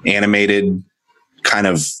animated kind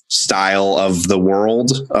of style of the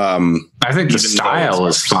world. I think the style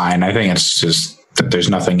is fine. I think it's just that there's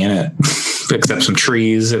nothing in it except some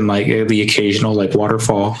trees and like the occasional like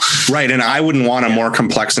waterfall. Right. And I wouldn't want a more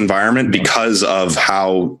complex environment because of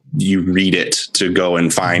how you read it to go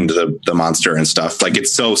and find the monster and stuff. Like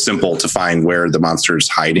it's so simple to find where the monster's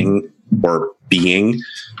hiding or being,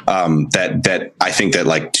 that I think that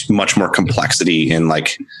like much more complexity in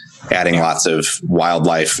like adding lots of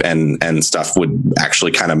wildlife and stuff would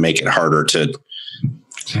actually kind of make it harder to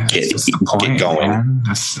Get going. Man.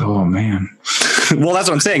 Oh man. Well, that's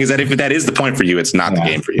what I'm saying, is that if that is the point for you, it's not the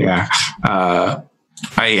game for you. Yeah.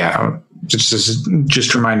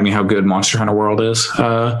 Just reminded me how good Monster Hunter World is.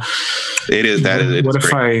 It is. What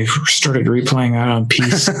if I started replaying that on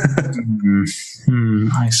PC?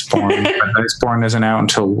 Iceborne. Iceborne isn't out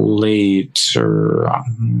until later.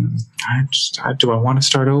 Do I want to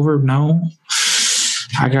start over? No.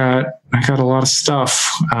 I got a lot of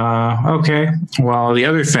stuff. Okay. Well, the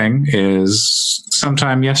other thing is,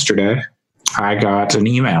 sometime yesterday, I got an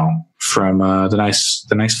email from the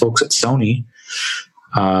nice folks at Sony,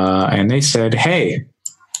 and they said, "Hey,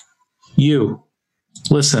 you,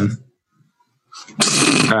 listen.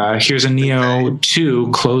 Here's a Nioh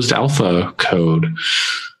 2 closed alpha code."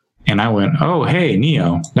 And I went, "Oh, hey,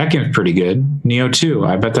 Nioh, that game's pretty good. Nioh 2,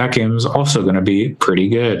 I bet that game's also going to be pretty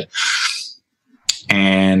good."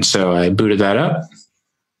 And so I booted that up,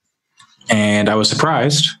 and I was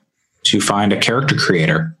surprised to find a character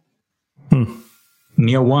creator.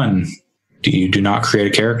 Nioh 1, you do not create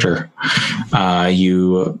a character.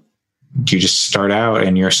 You just start out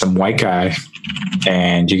and you're some white guy,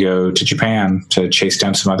 and you go to Japan to chase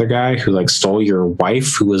down some other guy who like stole your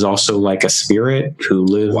wife, who was also like a spirit who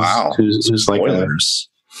lives. Wow. Who's like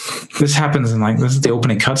this happens in this is the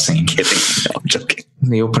opening cutscene. No, I'm joking.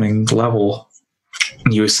 The opening level.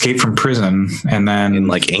 You escape from prison, and then In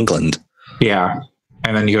England. Yeah.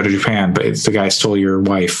 And then you go to Japan, but it's the guy stole your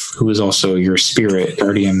wife, who is also your spirit,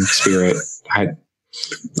 guardian spirit. I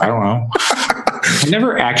don't know. I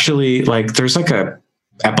never actually there's a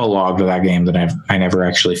epilogue to that game that I never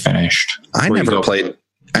actually finished. I never played.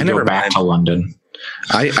 I never go back to London.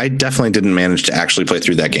 I definitely didn't manage to actually play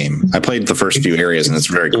through that game. I played the first few areas, and it's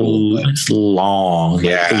very cool. It's long,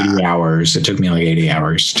 80 hours. It took me 80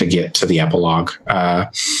 hours to get to the epilogue, and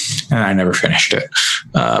I never finished it.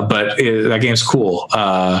 But that game's cool.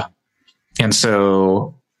 And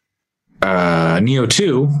so Nioh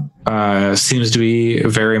 2 seems to be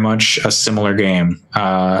very much a similar game.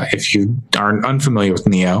 If you are unfamiliar with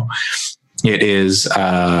Nioh, it is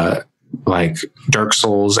Dark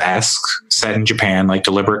Souls-esque, set in Japan,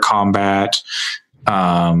 deliberate combat.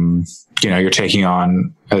 You're taking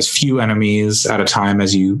on as few enemies at a time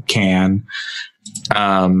as you can,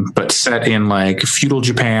 but set in feudal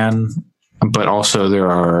Japan. But also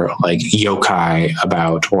there are yokai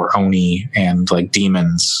about, or oni, and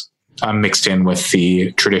demons mixed in with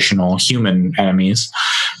the traditional human enemies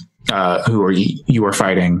who you are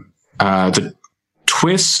fighting. The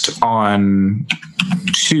twist on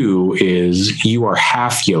 2 is you are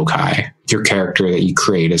half yokai. Your character that you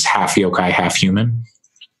create is half yokai, half human.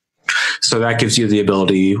 So that gives you the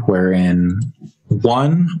ability wherein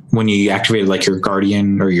 1, when you activate your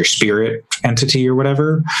guardian or your spirit entity or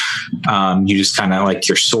whatever, you just kind of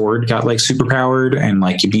your sword got super powered, and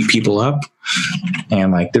you beat people up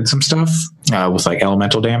and did some stuff with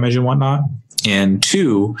elemental damage and whatnot. In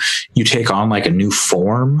 2, you take on a new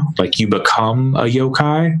form, you become a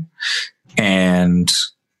yokai, and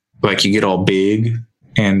you get all big,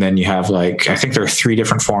 and then you have I think there are 3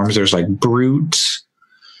 different forms. There's brute,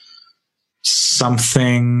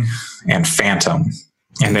 something, and phantom,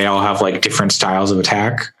 and they all have different styles of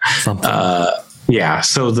attack. Yeah,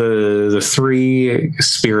 so the 3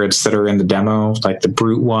 spirits that are in the demo, the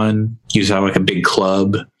brute one, you have a big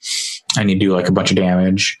club, and you do a bunch of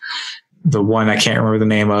damage. The one I can't remember the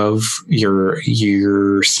name of,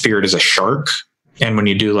 your spirit is a shark, and when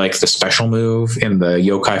you do the special move in the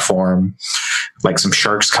yokai form, some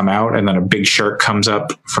sharks come out, and then a big shark comes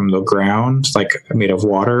up from the ground, made of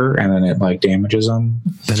water, and then it damages them.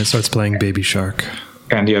 Then it starts playing Baby Shark.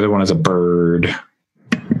 And the other one is a bird.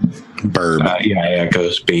 Yeah, it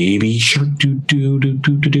goes Baby Shark, do do do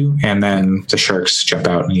do do do, and then the sharks jump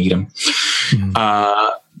out and eat them.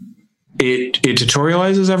 Mm-hmm. It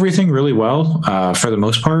tutorializes everything really well for the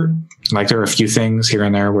most part. There are a few things here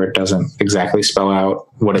and there where it doesn't exactly spell out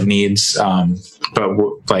what it needs,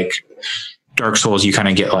 but Dark Souls, you kind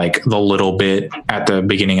of get the little bit at the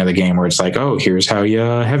beginning of the game where it's oh, here's how you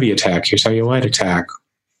heavy attack, here's how you light attack.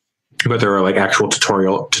 But there are actual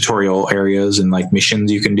tutorial areas and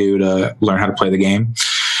missions you can do to learn how to play the game.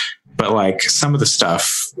 But some of the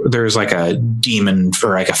stuff, there's a demon,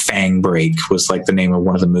 or a fang break was the name of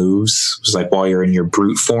one of the moves. It was while you're in your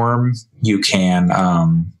brute form, you can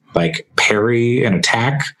parry an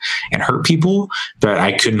attack and hurt people, but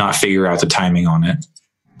I could not figure out the timing on it.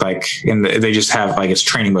 They just have it's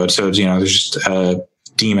training mode, so it's, there's just a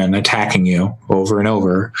demon attacking you over and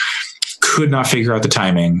over. Could not figure out the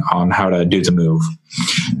timing on how to do the move.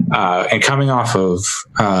 And coming off of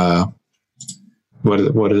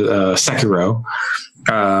Sekiro,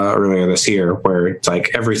 earlier this year, where it's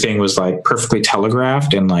like everything was like perfectly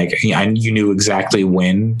telegraphed and like you knew exactly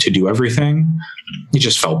when to do everything. It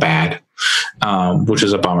just felt bad, which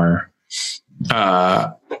is a bummer.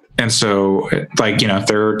 And so, like,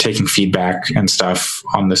 they're taking feedback and stuff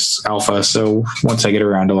on this alpha. So once I get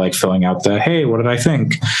around to like filling out the, hey, what did I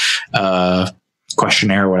think?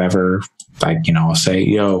 Questionnaire or whatever, like, I'll say,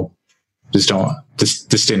 yo, this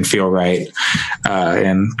didn't feel right.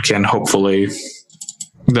 And can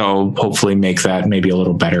they'll hopefully make that maybe a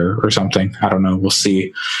little better or something. I don't know. We'll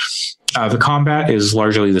see. The combat is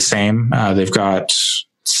largely the same. They've got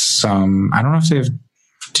some, I don't know if they have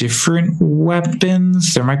different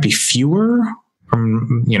weapons. There might be fewer,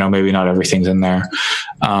 maybe not everything's in there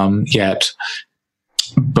yet,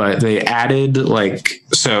 but they added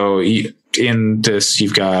in this,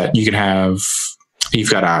 each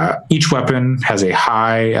weapon has a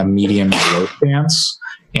high, a medium, and a low stance,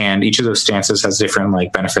 and each of those stances has different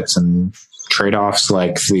like benefits and trade-offs.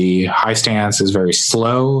 Like the high stance is very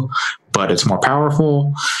slow, but it's more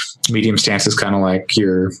powerful. Medium stance is kind of like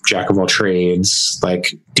your jack of all trades,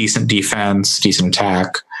 like decent defense, decent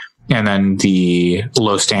attack. And then the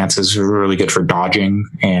low stance is really good for dodging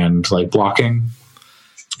and like blocking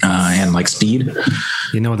and like speed.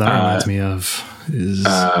 You know what that reminds me of is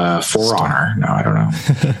For Honor. No, I don't know.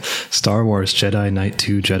 Star Wars Jedi Knight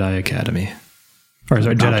 2 Jedi Academy. Or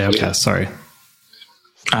sorry, Jedi Outcast, sorry.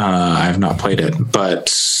 I have not played it, but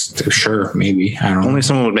sure, maybe. I don't know. Only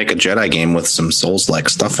someone would make a Jedi game with some Souls-like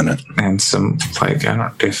stuff in it. And some, like,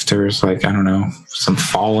 if there's, like, I don't know, some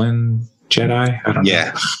fallen Jedi. I don't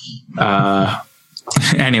know.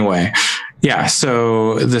 Anyway, yeah,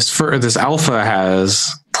 so this alpha has,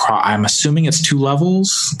 I'm assuming it's 2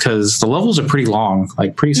 levels, because the levels are pretty long,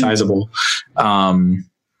 like pretty sizable.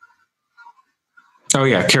 Oh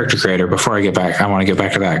yeah, character creator. Before I get back, I want to get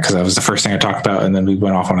back to that because that was the first thing I talked about, and then we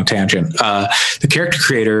went off on a tangent. The character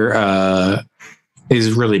creator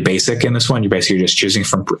is really basic in this one. You're basically just choosing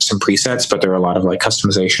from some presets, but there are a lot of like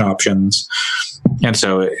customization options. And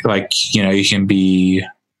so, like, you can be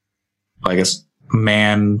like a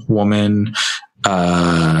man, woman,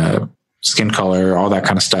 skin color, all that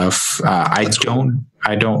kind of stuff. I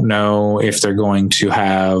don't know if they're going to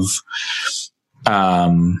have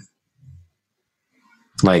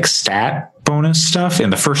like stat bonus stuff.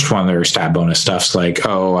 In the first one, there were stat bonus stuffs like,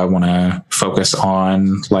 oh, I want to focus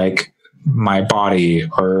on like my body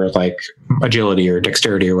or like agility or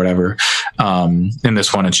dexterity or whatever. In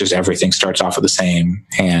this one, it's just everything starts off with the same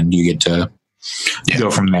and you get to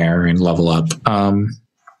go from there and level up.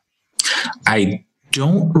 I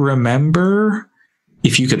don't remember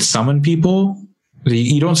if you could summon people.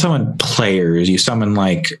 You don't summon players. You summon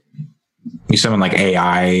like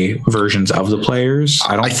AI versions of the players.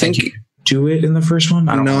 I think you do it in the first one.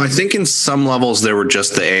 I think in some levels there were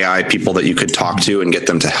just the AI people that you could talk to and get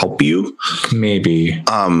them to help you. Maybe.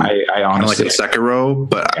 I honestly, like in Sekiro,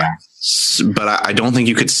 but I don't think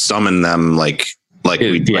you could summon them like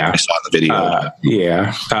we saw in the video.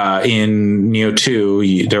 In Neo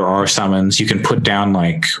 2, there are summons. You can put down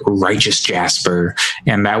like Righteous Jasper,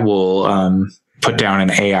 and that will put down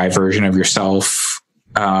an AI version of yourself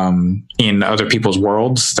in other people's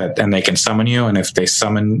worlds and they can summon you. And if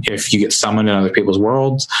you get summoned in other people's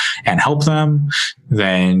worlds and help them,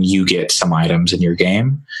 then you get some items in your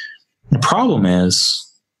game. The problem is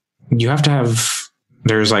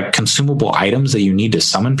there's like consumable items that you need to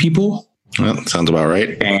summon people. Well, sounds about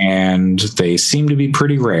right. And they seem to be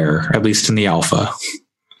pretty rare, at least in the alpha.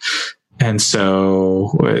 And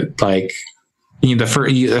so like,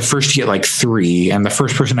 the first you get like 3, and the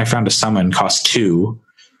first person I found to summon cost 2.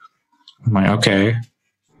 I'm like, okay.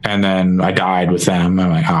 And then I died with them. I'm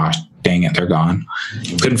like, dang it, they're gone.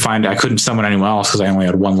 I couldn't summon anyone else because I only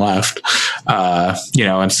had 1 left.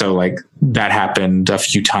 And so like that happened a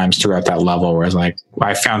few times throughout that level where I was like,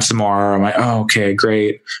 I found some more. I'm like, oh, okay,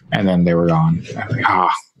 great. And then they were gone. I'm like,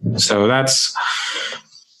 so that's,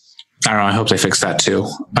 I don't know. I hope they fix that too.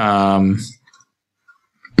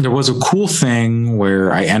 There was a cool thing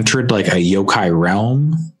where I entered like a yokai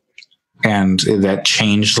realm, and that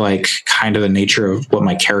changed like kind of the nature of what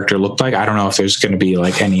my character looked like. I don't know if there's going to be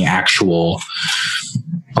like any actual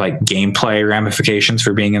like gameplay ramifications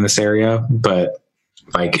for being in this area, but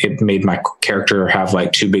like it made my character have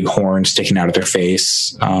like 2 big horns sticking out of their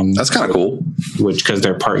face. That's kind of cool. Because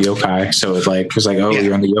they're part yokai. So it was like,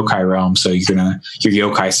 you're in the yokai realm. So your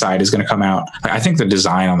yokai side is going to come out. I think the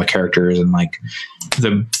design on the characters and like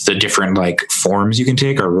the different like forms you can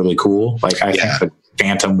take are really cool. Like I think the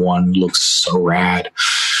Phantom one looks so rad.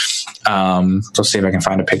 Let's see if I can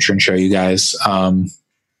find a picture and show you guys.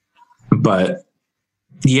 But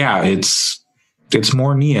yeah, it's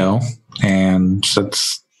more Neo, and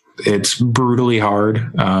it's brutally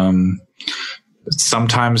hard.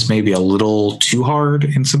 Sometimes maybe a little too hard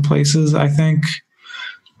in some places, I think.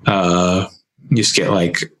 You just get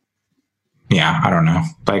like, I don't know.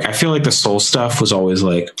 Like, I feel like the Soul stuff was always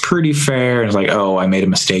like pretty fair. It's like, oh, I made a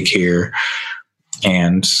mistake here.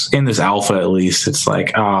 And in this alpha, at least, it's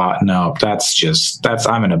like, no,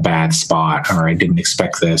 I'm in a bad spot, or I didn't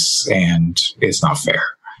expect this, and it's not fair.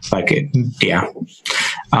 Like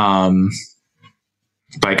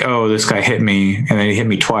like, oh, this guy hit me, and then he hit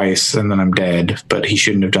me twice, and then I'm dead, but he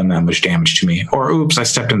shouldn't have done that much damage to me. Or, oops, I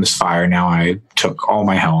stepped in this fire, now I took all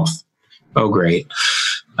my health. Oh, great.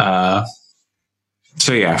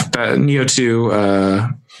 So yeah, that Neo 2,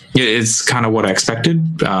 it's kind of what I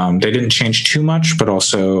expected. They didn't change too much, but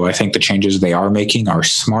also I think the changes they are making are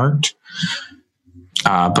smart.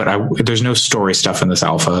 But there's no story stuff in this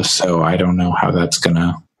alpha, so I don't know how that's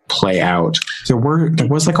gonna play out. There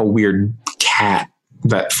was like a weird cat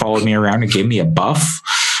that followed me around and gave me a buff,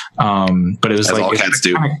 but it was like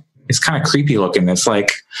it's kind of creepy looking. It's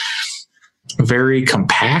like very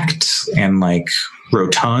compact and like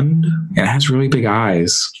rotund, and it has really big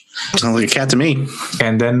eyes. Sounds like a cat to me.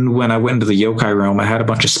 And then when I went into the yokai realm, I had a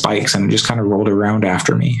bunch of spikes, and it just kind of rolled around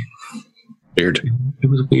after me. Weird. It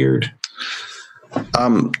was weird.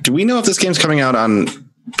 Do we know if this game's coming out on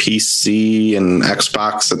PC and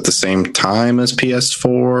Xbox at the same time as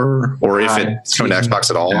PS4, or if it's coming to Xbox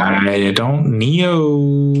at all? I don't. Neo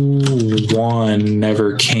 1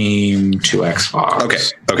 never came to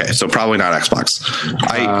Xbox. Okay, so probably not Xbox.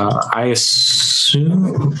 I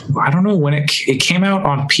assume, I don't know when it came out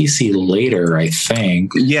on PC later, I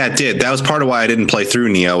think. Yeah, it did. That was part of why I didn't play through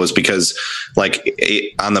Neo, was because like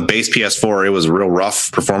on the base PS4 it was real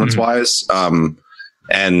rough performance wise.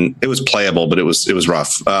 And it was playable, but it was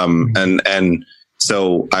rough. And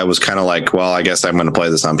so I was kind of like, well, I guess I'm going to play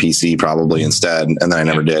this on PC probably instead. And then I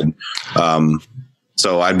never did.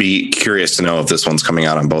 So I'd be curious to know if this one's coming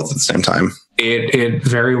out on both at the same time. It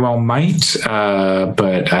very well might,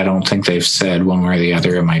 but I don't think they've said one way or the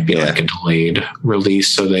other. It might be like a delayed release.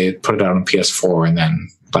 So they put it out on PS4 and then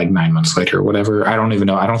like 9 months later or whatever. I don't even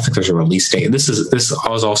know. I don't think there's a release date. This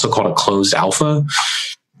was also called a closed alpha.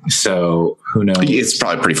 So who knows? It's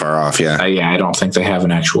probably pretty far off. Yeah. I don't think they have an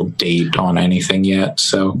actual date on anything yet.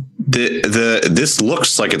 So this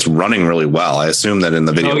looks like it's running really well. I assume that in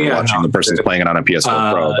the video we're watching, the person's playing it on a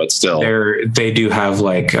PS4 Pro, but still they do have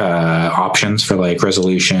like options for like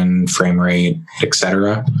resolution, frame rate,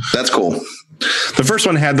 etc. That's cool. The first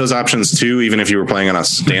one had those options too, even if you were playing on a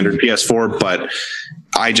standard PS4, but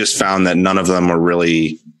I just found that none of them were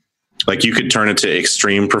really, like, you could turn it to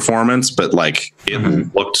extreme performance, but like it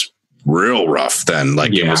looked real rough then.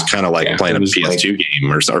 Like it was kind of like playing a PS2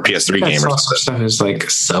 game or PS3 game or something. Stuff is like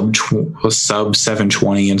sub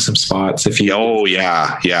 720 in some spots. If you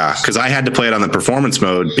because I had to play it on the performance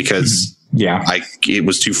mode because it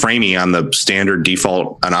was too framey on the standard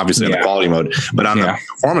default and obviously on the quality mode. But on the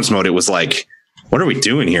performance mode, it was like, what are we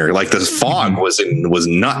doing here? Like the fog was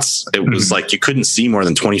nuts. It was like you couldn't see more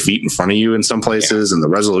than 20 feet in front of you in some places, and the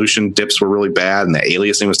resolution dips were really bad, and the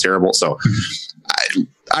aliasing was terrible. So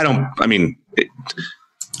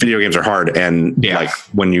video games are hard, and like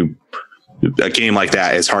when a game like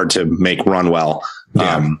that is hard to make run well.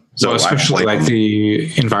 So especially like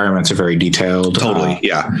the environments are very detailed.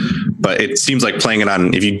 Totally. But it seems like playing it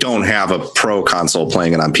on, if you don't have a pro console,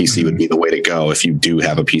 playing it on PC would be the way to go. If you do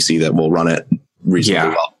have a PC that will run it reasonably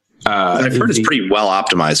well. I've heard it's pretty well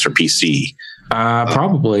optimized for PC.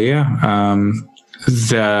 Probably.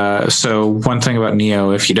 So one thing about Neo,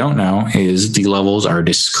 if you don't know, is the levels are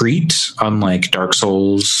discrete. Unlike Dark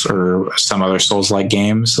Souls or some other Souls-like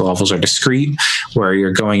games, the levels are discrete, where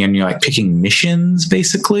you're going in, you're like picking missions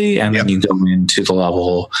basically, and then you go into the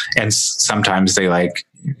level, and sometimes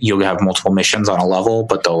you'll have multiple missions on a level,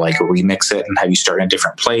 but they'll like remix it and have you start in a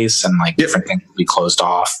different place, and like different things will be closed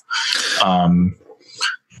off.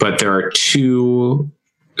 But there are two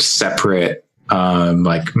separate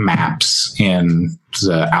like maps in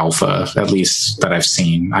the alpha, at least that I've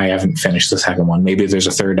seen. I haven't finished the second one. Maybe there's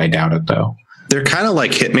a third. I doubt it though. They're kind of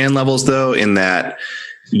like Hitman levels though, in that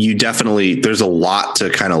there's a lot to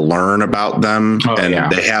kind of learn about them.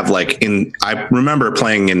 They have I remember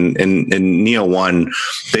playing in Neo 1,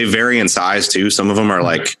 they vary in size too. Some of them are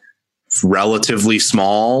like relatively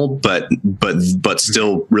small, but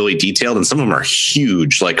still really detailed. And some of them are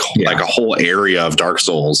huge, like a whole area of Dark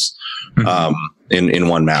Souls in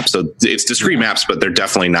one map. So it's discrete maps, but they're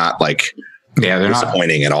definitely not like they're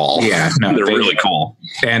disappointing at all. They're really cool.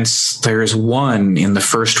 And there's one in the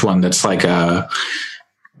first one that's like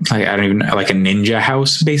I don't even like a ninja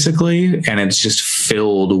house basically, and it's just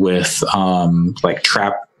filled with like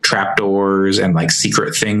trapdoors and like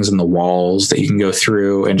secret things in the walls that you can go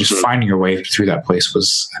through, and just finding your way through that place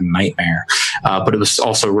was a nightmare. But it was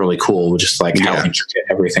also really cool, just like how intricate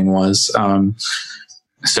everything was.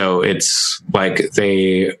 So it's like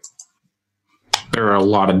there are a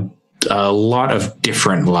lot of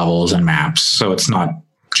different levels and maps. So it's not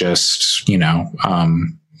just,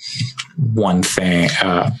 one thing.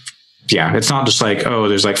 It's not just like, oh,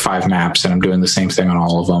 there's like 5 maps and I'm doing the same thing on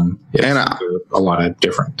all of them. It's a lot of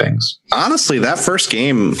different things. Honestly, that first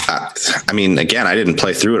game, I mean, again, I didn't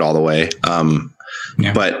play through it all the way.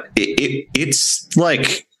 But it's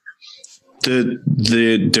like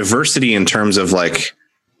the diversity in terms of like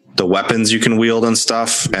the weapons you can wield and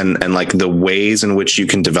stuff, and like the ways in which you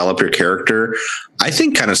can develop your character, I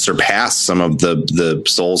think kind of surpass some of the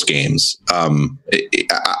Souls games.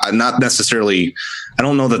 Not necessarily, I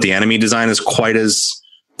don't know that the enemy design is quite as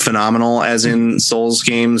phenomenal as in Souls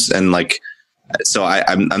games. And like, so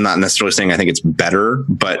I'm not necessarily saying I think it's better,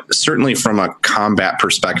 but certainly from a combat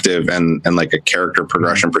perspective and like a character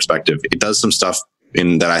progression perspective, it does some stuff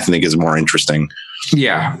in that I think is more interesting.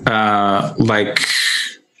 Yeah.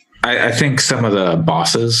 I think some of the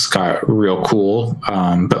bosses got real cool,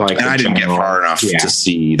 but like, and I didn't get far enough to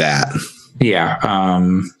see that. Yeah.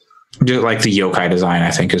 Like the yokai design,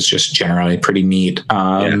 I think is just generally pretty neat.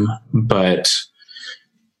 But,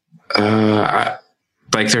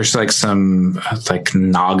 like there's like some like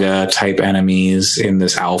Naga type enemies in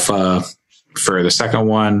this alpha for the second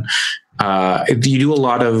one. You do a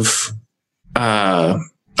lot of,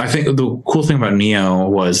 I think the cool thing about Neo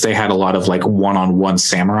was they had a lot of like one-on-one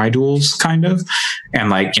samurai duels kind of. And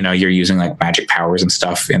like, you're using like magic powers and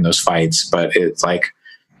stuff in those fights, but it's like,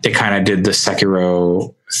 they kind of did the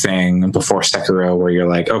Sekiro thing before Sekiro where you're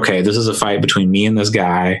like, okay, this is a fight between me and this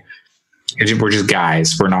guy. We're just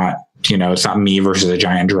guys. We're not, it's not me versus a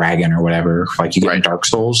giant dragon or whatever, like you get in Dark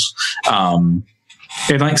Souls.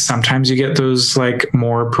 And like sometimes you get those like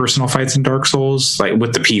more personal fights in Dark Souls, like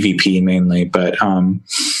with the PvP mainly, but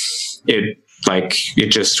it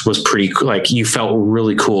just was pretty like you felt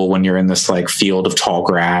really cool when you're in this like field of tall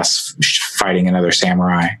grass fighting another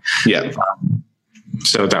samurai. Yeah.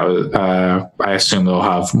 So that was I assume they'll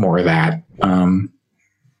have more of that.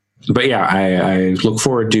 But yeah, I look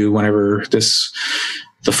forward to whenever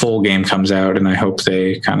the full game comes out, and I hope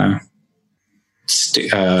they kind of stick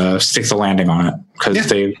the landing on it because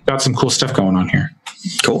they've got some cool stuff going on here.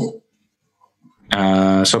 Cool.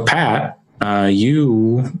 So Pat,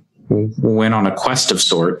 you went on a quest of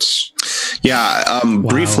sorts. Yeah.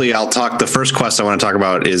 Briefly, I'll talk. The first quest I want to talk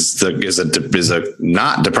about is a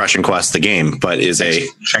not Depression Quest, the game, but is a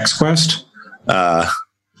Chex Quest.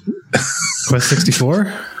 Quest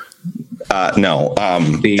 64. No.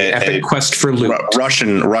 The epic quest for loot.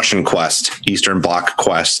 Russian quest, Eastern Bloc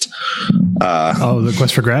quest. The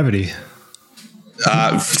quest for gravity.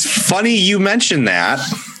 Funny you mentioned that.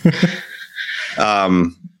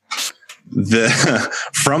 From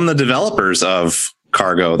the developers of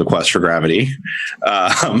Cargo, the Quest for Gravity,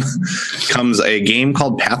 comes a game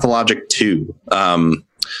called Pathologic 2.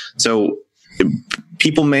 So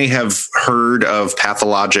people may have heard of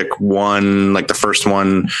Pathologic 1, like the first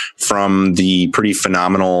one, from the pretty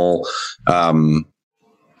phenomenal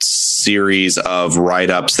series of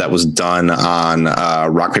write-ups that was done on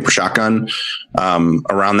Rock Paper Shotgun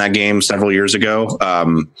around that game several years ago.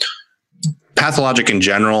 Pathologic in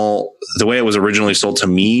general, the way it was originally sold to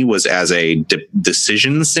me was as a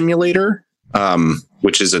decision simulator,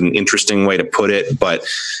 which is an interesting way to put it. But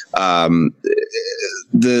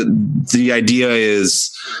the idea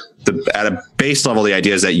is, at a base level, the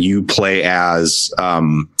idea is that you play as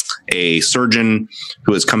a surgeon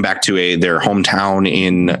who has come back to their hometown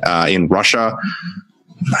in Russia.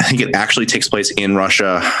 I think it actually takes place in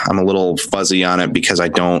Russia. I'm a little fuzzy on it because I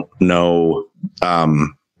don't know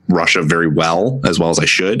Russia very well as I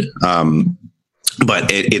should.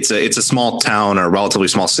 But it's a small town, or a relatively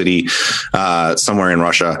small city, somewhere in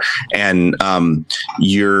Russia. And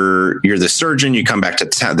you're the surgeon. You come back to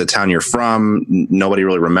the town you're from. Nobody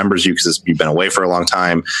really remembers you because you've been away for a long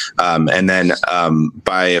time. And then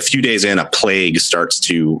by a few days in, a plague starts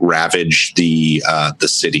to ravage the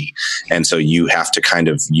city, and so you have to kind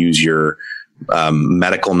of use your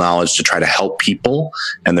medical knowledge to try to help people.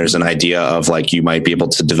 And there's an idea of like you might be able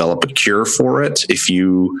to develop a cure for it if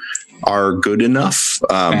you are good enough.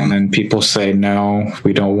 And then people say, no,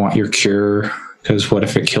 we don't want your cure because what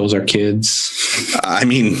if it kills our kids? I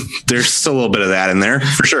mean, there's still a little bit of that in there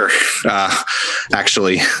for sure.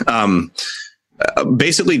 Actually,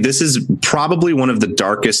 basically, this is probably one of the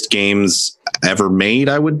darkest games ever made,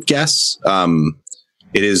 I would guess.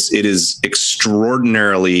 It is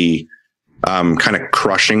extraordinarily kind of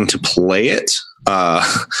crushing to play it.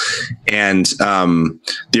 And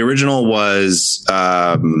the original was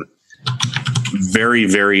very,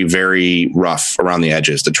 very, very rough around the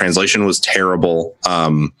edges. The translation was terrible.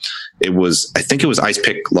 I think it was Ice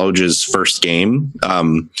Pick Lodge's first game.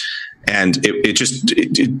 And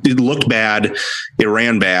it looked bad. It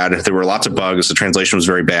ran bad. There were lots of bugs. The translation was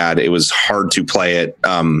very bad. It was hard to play it,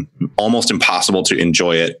 almost impossible to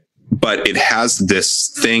enjoy it. But it has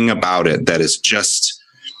this thing about it that is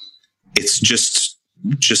it's just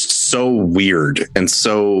so weird and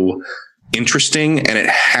so interesting. And it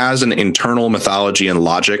has an internal mythology and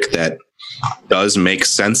logic that does make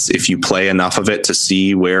sense if you play enough of it to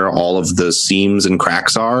see where all of the seams and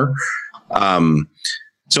cracks are.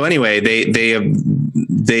 So anyway, they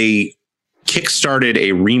kickstarted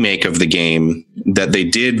a remake of the game that they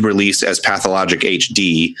did release as Pathologic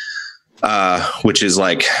HD, which is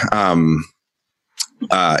like,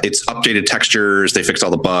 it's updated textures. They fixed all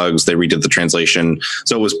the bugs. They redid the translation.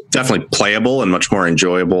 So it was definitely playable and much more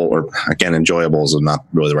enjoyable, or again, enjoyable is not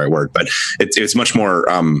really the right word, but it's much more,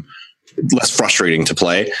 less frustrating to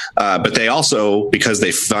play. But they also, because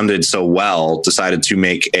they funded so well, decided to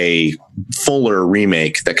make a fuller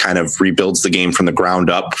remake that kind of rebuilds the game from the ground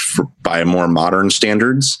up by more modern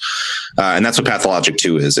standards. And that's what Pathologic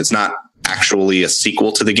 2 is. It's not actually a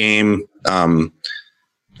sequel to the game,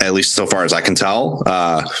 at least so far as I can tell.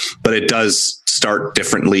 But it does start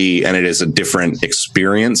differently, and it is a different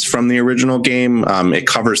experience from the original game. It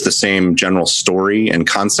covers the same general story and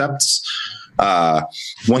concepts.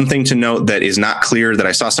 One thing to note that is not clear that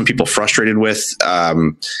I saw some people frustrated with, I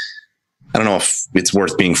don't know if it's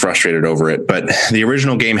worth being frustrated over it, but the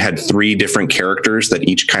original game had 3 different characters that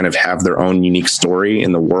each kind of have their own unique story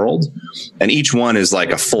in the world. And each one is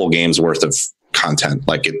like a full game's worth of content.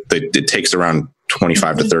 Like it takes around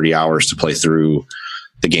 25 to 30 hours to play through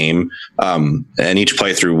the game. And each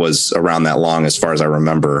playthrough was around that long, as far as I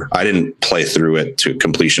remember. I didn't play through it to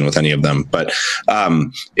completion with any of them, but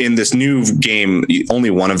in this new game,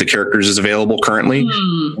 only one of the characters is available currently,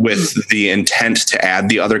 with the intent to add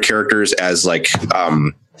the other characters as like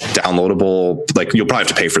downloadable. Like you'll probably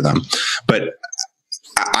have to pay for them, but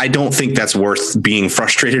I don't think that's worth being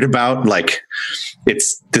frustrated about. Like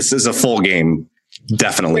this is a full game.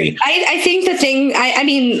 Definitely. I think the thing, I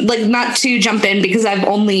mean, like, not to jump in because I've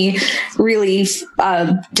only really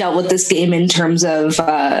dealt with this game in terms of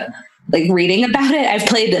like reading about it. I've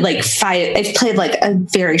played like a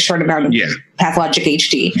very short amount of Pathologic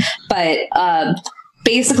HD, but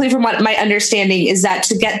basically from what my understanding is that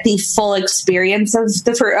to get the full experience of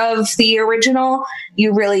the original,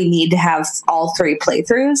 you really need to have all 3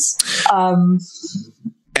 playthroughs.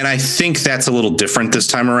 And I think that's a little different this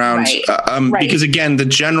time around, right. Because again, the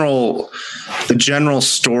general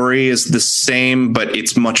story is the same, but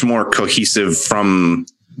it's much more cohesive from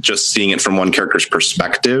just seeing it from one character's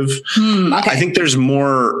perspective. Okay. I think there's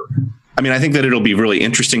more. I mean, I think that it'll be really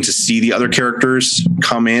interesting to see the other characters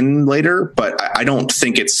come in later, but I don't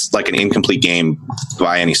think it's like an incomplete game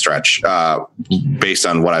by any stretch, based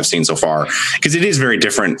on what I've seen so far. Because it is very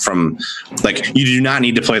different from, like, you do not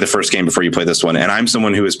need to play the first game before you play this one. And I'm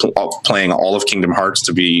someone who is playing all of Kingdom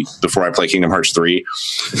Hearts before I play Kingdom Hearts 3.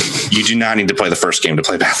 You do not need to play the first game to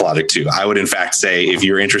play Pathologic 2. I would, in fact, say if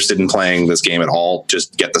you're interested in playing this game at all,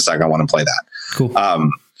 just get the second one and play that. Cool.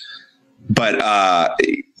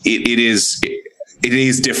 It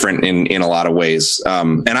is different in a lot of ways.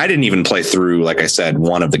 And I didn't even play through, like I said,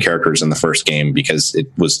 one of the characters in the first game because it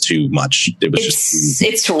was too much.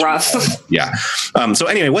 It's rough. Yeah. So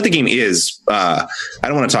anyway, what the game is, I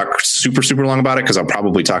don't want to talk super, super long about it because I'll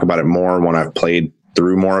probably talk about it more when I've played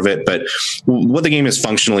through more of it. But what the game is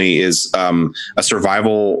functionally is a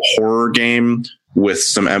survival horror game with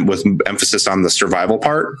emphasis on the survival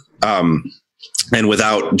part. And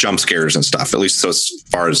without jump scares and stuff, at least so as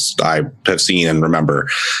far as I have seen and remember.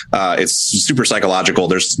 It's super psychological.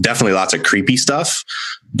 There's definitely lots of creepy stuff,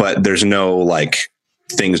 but there's no like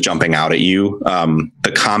things jumping out at you.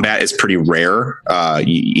 The combat is pretty rare.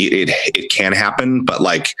 It can happen, but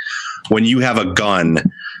like when you have a gun,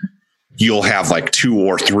 you'll have like 2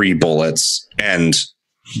 or 3 bullets and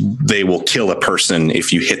they will kill a person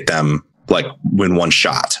if you hit them like in one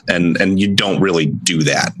shot, and you don't really do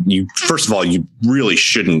that. First of all, you really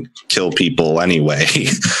shouldn't kill people anyway.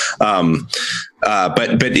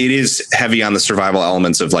 But it is heavy on the survival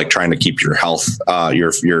elements of like trying to keep your health,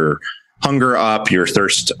 your hunger up, your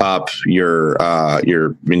thirst up,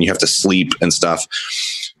 when you have to sleep and stuff.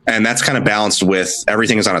 And that's kind of balanced with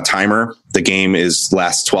everything is on a timer. The game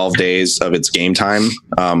lasts 12 days of its game time.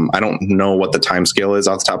 I don't know what the time scale is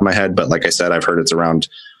off the top of my head, but like I said, I've heard it's around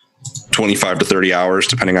 25 to 30 hours,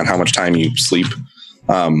 depending on how much time you sleep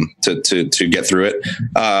to get through it.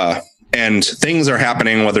 And things are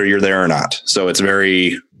happening whether you're there or not. So it's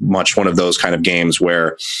very much one of those kind of games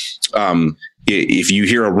where if you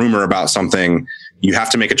hear a rumor about something, you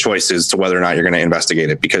have to make a choice as to whether or not you're going to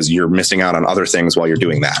investigate it, because you're missing out on other things while you're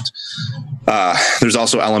doing that. There's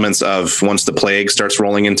also elements of once the plague starts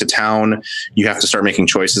rolling into town, you have to start making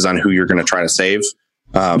choices on who you're going to try to save.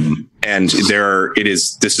 And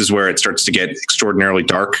this is where it starts to get extraordinarily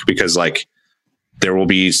dark, because like there will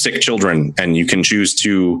be sick children and you can choose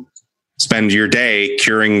to spend your day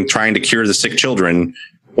trying to cure the sick children,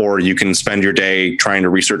 or you can spend your day trying to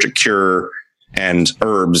research a cure and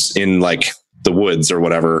herbs in like the woods or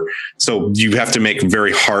whatever. So you have to make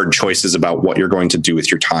very hard choices about what you're going to do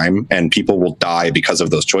with your time, and people will die because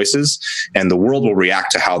of those choices, and the world will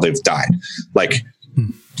react to how they've died. Like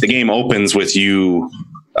the game opens with you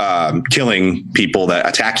killing people that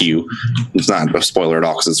attack you. It's not a spoiler at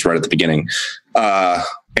all because it's right at the beginning.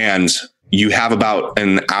 And you have about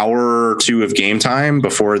an hour or two of game time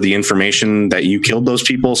before the information that you killed those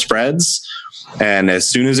people spreads. And as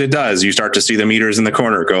soon as it does, you start to see the meters in the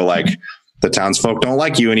corner go like, the townsfolk don't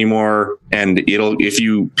like you anymore. And if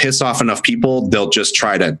you piss off enough people, they'll just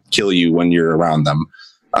try to kill you when you're around them.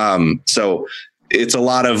 So it's a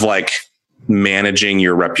lot of like managing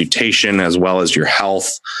your reputation as well as your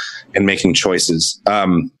health and making choices.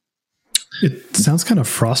 It sounds kind of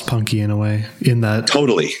Frostpunky in a way, in that.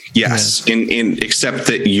 Totally. Yes. Yeah. Except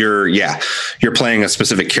that you're playing a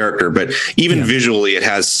specific character, but even visually it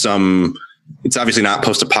has some. It's obviously not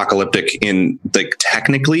post-apocalyptic in like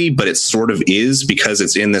technically, but it sort of is, because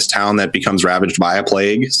it's in this town that becomes ravaged by a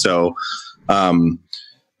plague. So,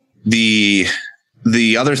 the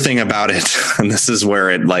other thing about it, and this is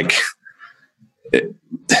where if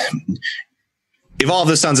all of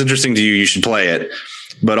this sounds interesting to you, you should play it.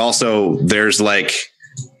 But also there's like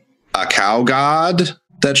a cow god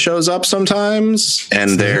that shows up sometimes,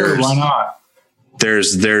 and why not?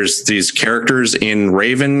 There's these characters in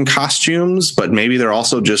raven costumes, but maybe they're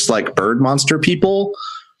also just like bird monster people.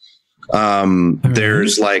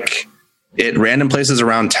 There's like at random places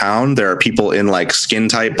around town, there are people in like skin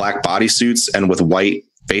tight black bodysuits and with white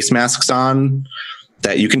face masks on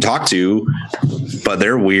that you can talk to, but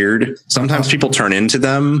they're weird. Sometimes people turn into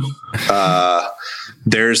them.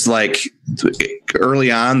 There's like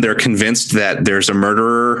early on, they're convinced that there's a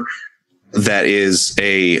murderer that is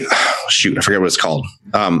I forget what it's called.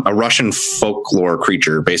 A Russian folklore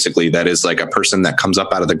creature, basically, that is like a person that comes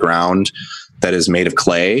up out of the ground that is made of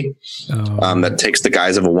clay, that takes the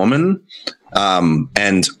guise of a woman.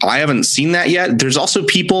 And I haven't seen that yet. There's also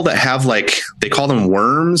people that have like, they call them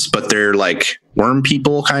worms, but they're like worm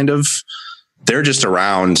people kind of. They're just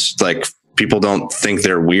around, like people don't think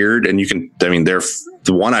they're weird. And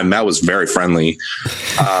the one I met was very friendly.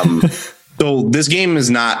 So this game is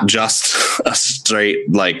not just a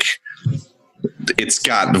straight, like, it's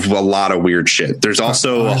got a lot of weird shit. There's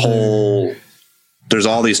also there's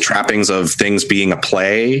all these trappings of things being a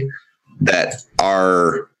play that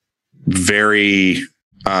are very,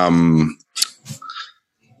 like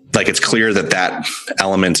it's clear that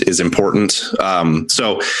element is important.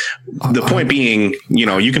 So the point being,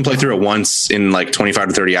 you can play through it once in like 25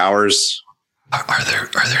 to 30 hours. Are there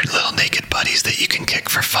little naked buddies that you can kick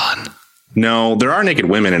for fun? No, there are naked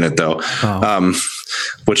women in it though,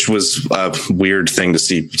 which was a weird thing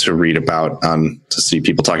to read about to see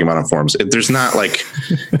people talking about on forums. There's not like,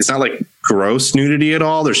 it's not like gross nudity at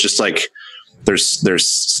all. There's just like, there's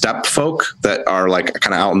step folk that are like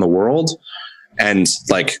kind of out in the world, and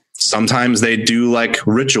like sometimes they do like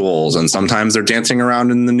rituals and sometimes they're dancing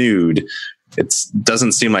around in the nude. It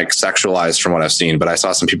doesn't seem like sexualized from what I've seen, but I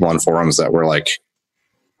saw some people on forums that were like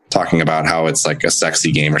talking about how it's like a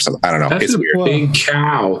sexy game or something. I don't know. That's it's weird. Big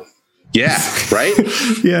cow. Yeah. Right.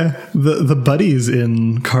 Yeah. The buddies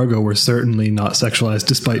in Cargo were certainly not sexualized,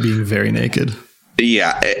 despite being very naked.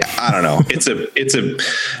 Yeah. I don't know.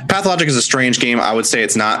 Pathologic is a strange game. I would say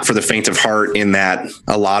it's not for the faint of heart, in that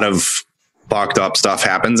a lot of fucked up stuff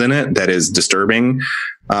happens in it that is disturbing.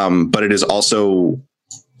 But it is also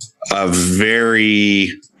a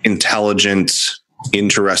very intelligent,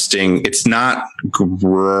 interesting. It's not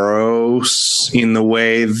gross in the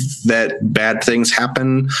way that bad things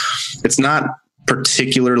happen. It's not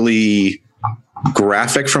particularly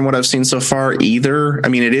graphic from what I've seen so far either. I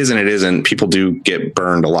mean, it is and it isn't. People do get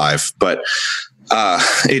burned alive, but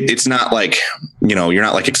it's not like, you're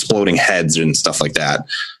not like exploding heads and stuff like that.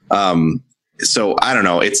 so I don't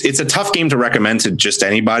know. It's a tough game to recommend to just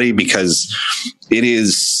anybody because it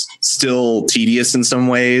is still tedious in some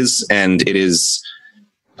ways, and it is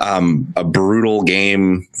a brutal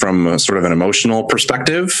game from a sort of an emotional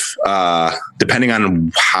perspective, depending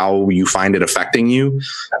on how you find it affecting you.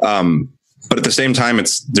 But at the same time,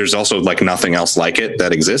 there's also like nothing else like it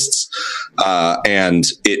that exists, and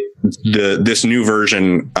this new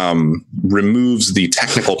version removes the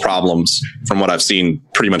technical problems from what I've seen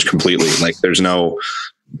pretty much completely. Like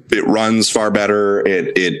it runs far better.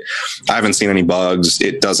 I haven't seen any bugs.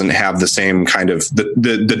 It doesn't have the same kind of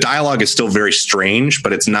the dialogue is still very strange,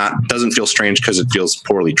 but doesn't feel strange because it feels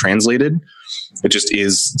poorly translated. It just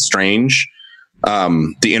is strange.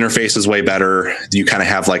 The interface is way better. You kind of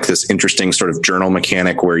have like this interesting sort of journal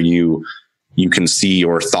mechanic where you can see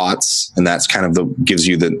your thoughts, and that's kind of gives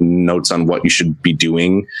you the notes on what you should be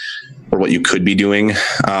doing or what you could be doing.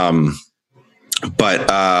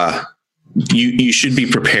 But you should be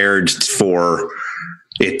prepared for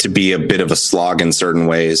it to be a bit of a slog in certain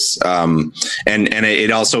ways. And it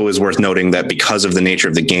also is worth noting that because of the nature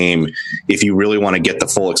of the game, if you really want to get the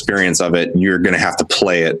full experience of it, you're going to have to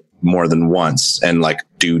play it more than once and like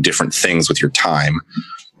do different things with your time.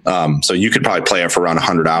 So you could probably play it for around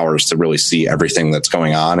 100 hours to really see everything that's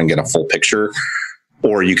going on and get a full picture,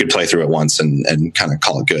 or you could play through it once and kind of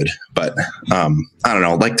call it good. But I don't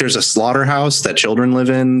know, like there's a slaughterhouse that children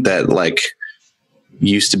live in that like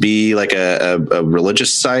used to be like a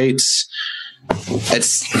religious site.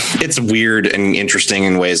 It's weird and interesting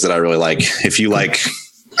in ways that I really like. If you like,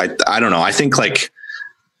 I don't know. I think like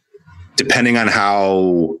depending on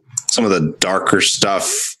how some of the darker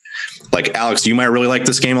stuff, like Alex, you might really like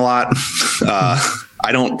this game a lot.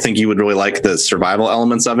 I don't think you would really like the survival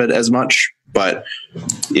elements of it as much, but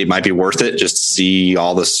it might be worth it just to see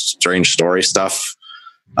all the strange story stuff.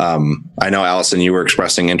 I know, Allison, you were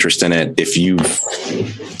expressing interest in it. If you've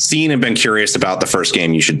seen and been curious about the first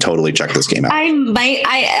game, you should totally check this game out.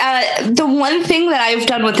 The one thing that I've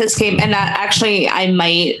done with this game, and that actually I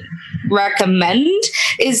might recommend,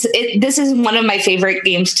 is this is one of my favorite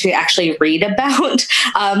games to actually read about,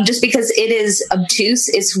 just because it is obtuse,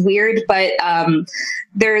 it's weird, but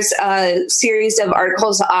there's a series of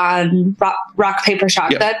articles on rock paper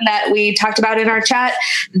shotgun that we talked about in our chat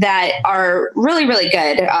that are really, really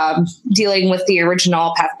good, dealing with the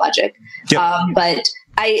original Pathologic. But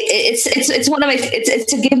it's one of my,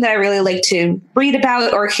 it's a game that I really like to read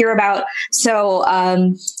about or hear about. So,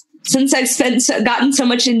 since I've gotten so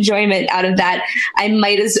much enjoyment out of that,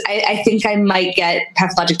 I think I might get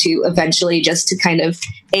Pathologic 2 eventually, just to kind of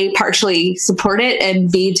A, partially support it,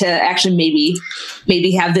 and B, to actually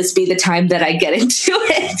maybe have this be the time that I get into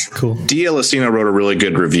it. Cool. D.A. Lucino wrote a really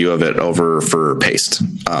good review of it over for Paste.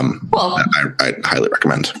 Cool. I highly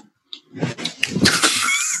recommend.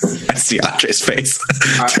 I see Andre's face.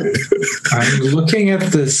 I'm looking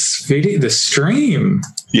at this video, the stream.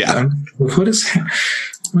 Yeah. What is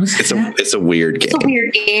it's a weird game. It's a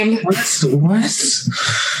weird game. What?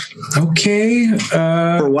 Okay.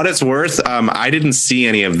 For what it's worth, I didn't see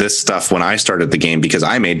any of this stuff when I started the game because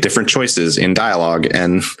I made different choices in dialogue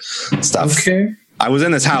and stuff. Okay. I was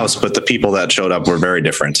in this house, but the people that showed up were very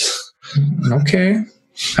different. Okay.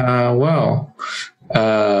 Well.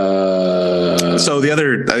 So the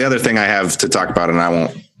other thing I have to talk about, and I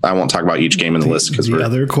won't talk about each game in the list because the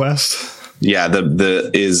other quest. Yeah, the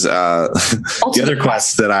other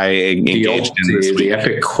quest that I engaged in this week. The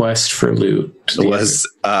epic quest for loot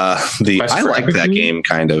was I like that game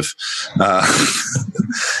kind of.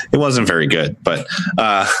 It wasn't very good, but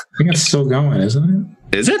I think it's still going, isn't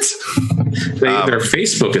it? Is it? Their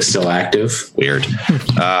Facebook is still active. Weird.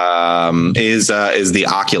 Is the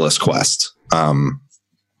Oculus Quest.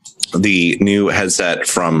 The new headset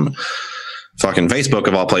from fucking Facebook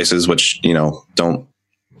of all places, which,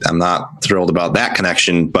 I'm not thrilled about that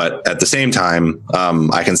connection, but at the same time,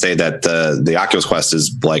 I can say that the Oculus Quest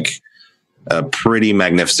is like a pretty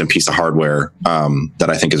magnificent piece of hardware that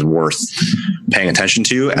I think is worth paying attention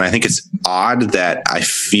to. And I think it's odd that I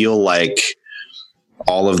feel like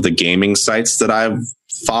all of the gaming sites that I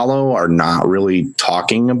follow are not really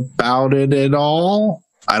talking about it at all.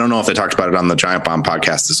 I don't know if they talked about it on the Giant Bomb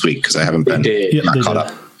podcast this week because I haven't been caught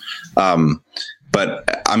up.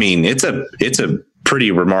 But I mean, it's a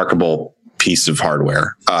pretty remarkable piece of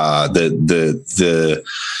hardware. The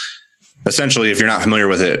essentially, if you're not familiar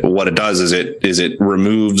with it, what it does is it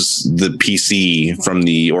removes the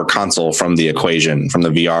PC or console from the equation, from the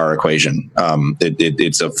VR equation.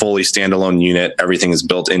 It's a fully standalone unit. Everything is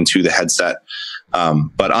built into the headset.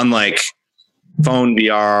 But unlike phone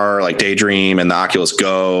VR, like Daydream and the Oculus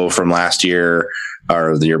Go from last year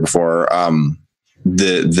or the year before,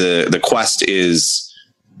 the Quest is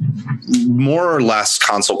more or less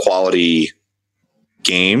console quality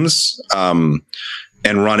games,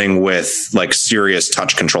 and running with like serious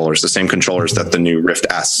touch controllers, the same controllers that the new Rift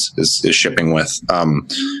S is shipping with.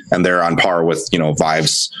 And they're on par with,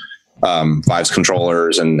 Vive's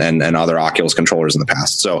controllers and other Oculus controllers in the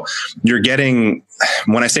past. So you're getting,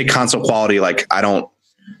 when I say console quality, like I don't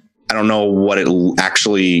know what it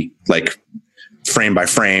actually like frame by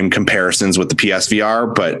frame comparisons with the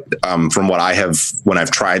PSVR, but from what I have, when I've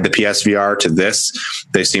tried the PSVR to this,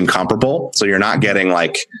 they seem comparable. So you're not getting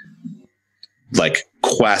like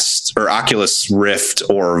Quest or Oculus Rift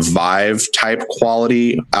or Vive type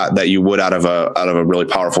quality that you would out of a really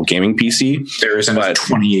powerful gaming PC. There isn't a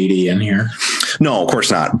 2080 in here. No, of course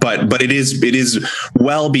not. But it is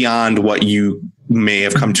well beyond what you may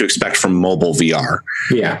have come to expect from mobile VR.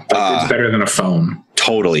 Yeah, it's better than a phone.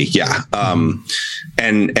 Totally, yeah.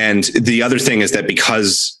 And the other thing is that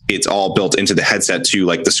because it's all built into the headset too,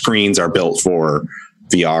 like the screens are built for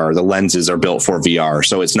VR, the lenses are built for VR,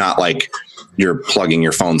 so it's not like you're plugging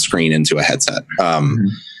your phone screen into a headset.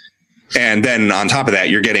 And then on top of that,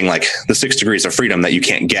 you're getting like the 6 degrees of freedom that you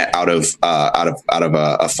can't get out of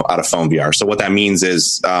phone VR. So what that means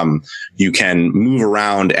is you can move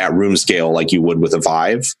around at room scale like you would with a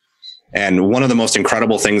Vive. And one of the most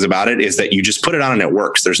incredible things about it is that you just put it on and it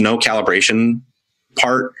works. There's no calibration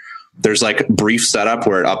part. There's like brief setup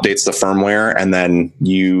where it updates the firmware, and then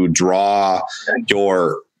you draw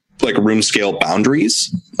your like room scale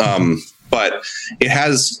boundaries. But it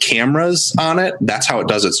has cameras on it. That's how it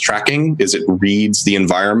does its tracking, is it reads the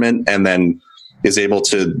environment and then is able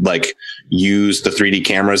to like use the 3D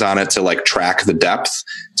cameras on it to like track the depth.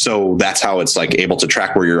 So that's how it's like able to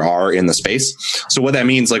track where you are in the space. So what that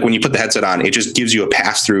means, like when you put the headset on, it just gives you a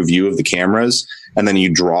pass through view of the cameras, and then you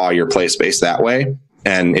draw your play space that way.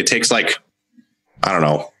 And it takes like, I don't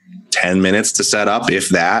know, 10 minutes to set up, if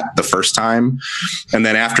that, the first time. And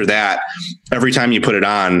then after that, every time you put it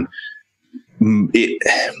on, it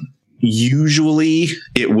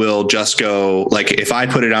will just go, like if I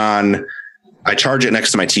put it on, I charge it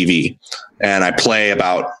next to my TV and I play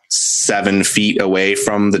about 7 feet away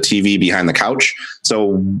from the TV behind the couch.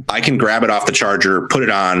 So I can grab it off the charger, put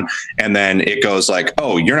it on, and then it goes like,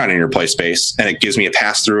 oh, you're not in your play space. And it gives me a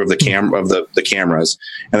pass through of the the cameras.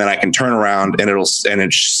 And then I can turn around and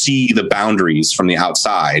it see the boundaries from the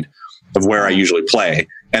outside of where I usually play,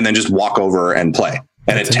 and then just walk over and play.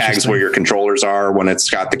 And it tags where your controllers are when it's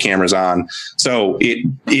got the cameras on. So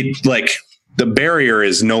it like the barrier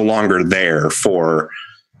is no longer there for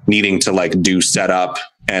needing to like do setup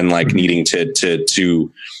and like needing to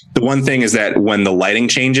the one thing is that when the lighting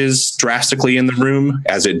changes drastically in the room,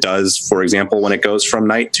 as it does, for example, when it goes from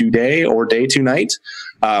night to day or day to night,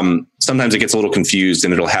 sometimes it gets a little confused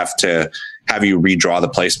and it'll have to have you redraw the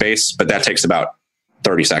play space, but that takes about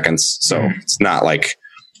 30 seconds. So it's not like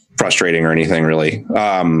frustrating or anything really.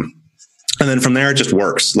 And then from there, it just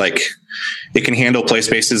works. Like it can handle play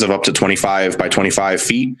spaces of up to 25 by 25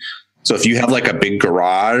 feet. So if you have like a big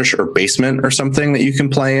garage or basement or something that you can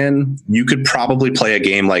play in, you could probably play a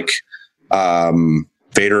game like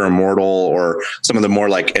Vader Immortal or some of the more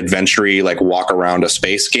like adventure-y, like walk around a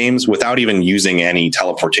space games without even using any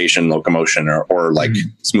teleportation locomotion or like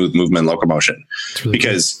smooth movement locomotion, really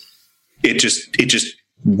because it just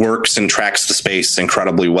works and tracks the space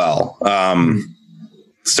incredibly well.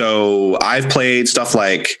 So I've played stuff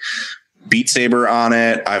like Beat Saber on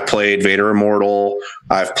it. I've played Vader Immortal.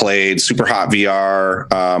 I've played Super Hot VR.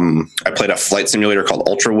 I played a flight simulator called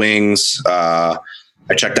Ultra Wings. I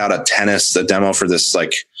checked out a demo for this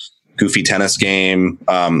like goofy tennis game.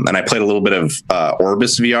 And I played a little bit of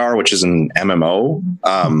Orbis VR, which is an MMO,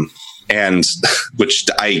 and which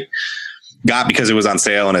I got because it was on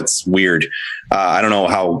sale and it's weird. I don't know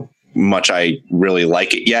how much I really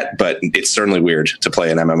like it yet, but it's certainly weird to play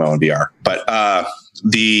an MMO in VR. But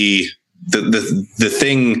the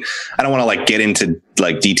thing, I don't want to like get into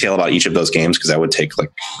like detail about each of those games because that would take like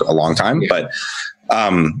a long time. Yeah. But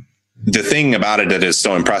the thing about it that is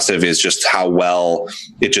so impressive is just how well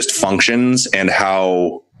it just functions and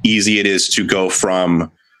how easy it is to go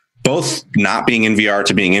from both not being in VR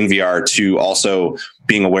to being in VR to also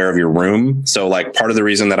being aware of your room. So like part of the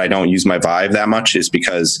reason that I don't use my Vive that much is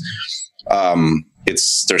because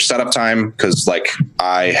it's their setup time, because like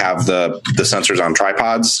I have the sensors on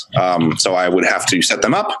tripods. So I would have to set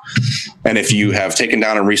them up. And if you have taken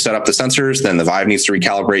down and reset up the sensors, then the Vive needs to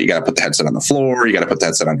recalibrate. You got to put the headset on the floor. You got to put the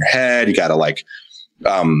headset on your head. You got to like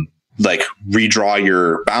redraw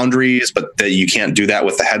your boundaries, but that you can't do that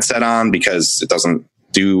with the headset on because it doesn't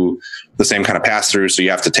do the same kind of pass through. So you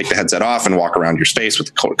have to take the headset off and walk around your space with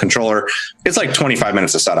the controller. It's like 25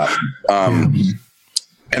 minutes to set up.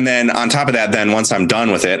 And then on top of that, then once I'm done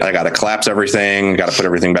with it, I got to collapse everything, got to put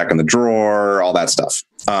everything back in the drawer, all that stuff.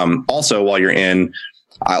 Also, while you're in,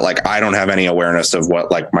 I don't have any awareness of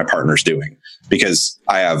what like my partner's doing because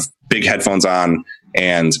I have big headphones on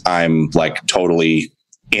and I'm like totally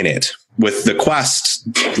in it. With the Quest,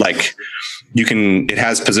 like it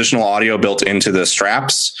has positional audio built into the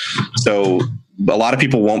straps. So a lot of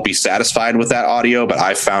people won't be satisfied with that audio, but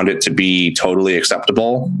I found it to be totally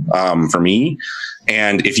acceptable for me.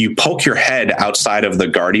 And if you poke your head outside of the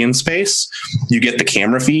Guardian space, you get the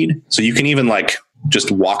camera feed. So you can even like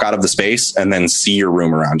just walk out of the space and then see your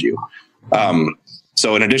room around you.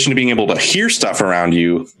 So in addition to being able to hear stuff around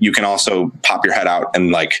you, you can also pop your head out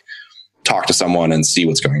and like talk to someone and see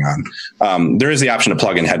what's going on. There is the option to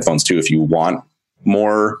plug in headphones too, if you want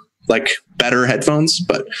more like better headphones,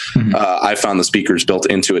 but I found the speakers built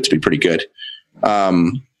into it to be pretty good.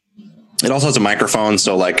 It also has a microphone.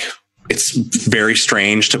 So like, it's very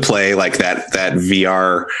strange to play like that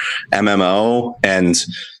VR MMO and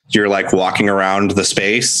you're like walking around the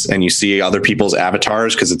space and you see other people's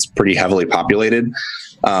avatars because it's pretty heavily populated.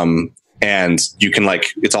 And you can like,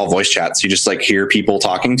 it's all voice chats. You just like hear people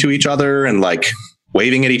talking to each other and like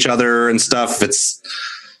waving at each other and stuff.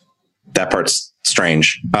 That part's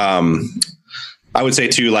strange. I would say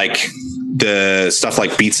too, like the stuff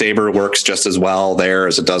like Beat Saber works just as well there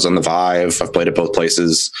as it does on the Vive. I've played it both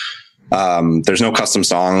places. There's no custom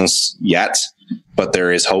songs yet, but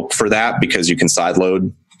there is hope for that because you can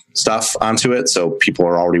sideload stuff onto it. So people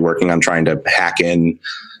are already working on trying to hack in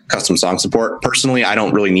custom song support. Personally, I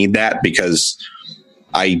don't really need that because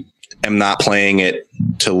I am not playing it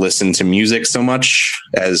to listen to music so much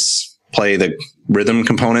as play the rhythm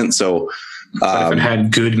component. So if it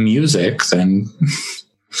had good music, then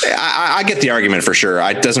I get the argument for sure.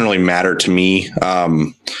 It doesn't really matter to me.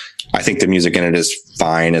 I think the music in it is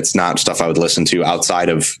fine. It's not stuff I would listen to outside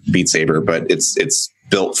of Beat Saber, but it's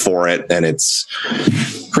built for it and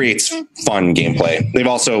creates fun gameplay. They've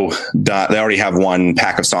also they already have one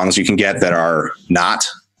pack of songs you can get that are not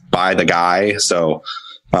by the guy. So,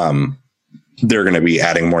 they're going to be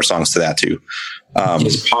adding more songs to that too.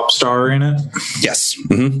 Is Popstar in it? Yes.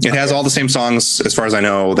 Mm-hmm. It has all the same songs as far as I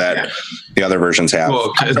know that the other versions have.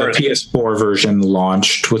 Well, the PS4 version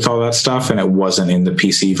launched with all that stuff and it wasn't in the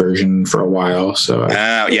PC version for a while. So no,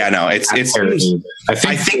 I think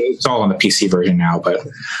it's all on the PC version now, but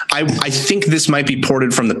I think this might be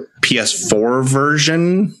ported from the PS4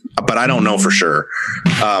 version, but I don't know for sure.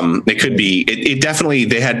 It could be, it definitely,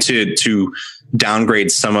 they had to downgrade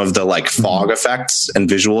some of the like fog effects and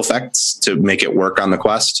visual effects to make it work on the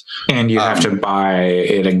Quest. And you have to buy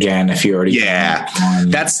it again if you already. Yeah,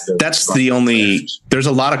 that's the only. There's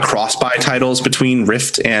a lot of cross-buy titles between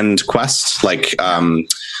Rift and Quest. Like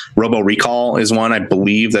Robo Recall is one I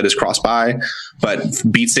believe that is cross-buy. But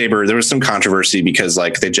Beat Saber, there was some controversy because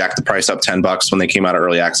like they jacked the price up $10 when they came out of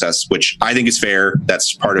early access, which I think is fair.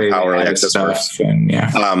 That's part of how early access works.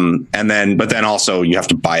 But then also you have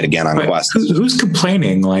to buy it again on Quest. Who's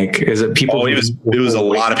complaining? Like, is it people? It was a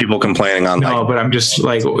lot of people complaining on. No, but I'm just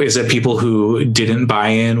like, is it people who didn't buy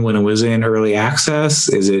in when it was in early access?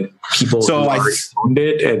 Is it people who already owned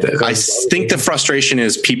it? I think the frustration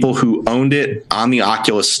is people who owned it on the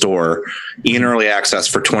Oculus store in early access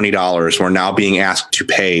for $20 were now being asked to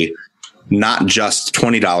pay not just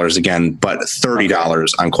 $20 again, but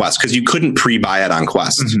 $30 on Quest because you couldn't pre-buy it on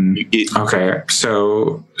Quest. Okay,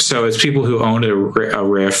 so it's people who owned a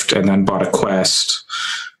Rift and then bought a Quest,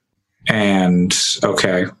 and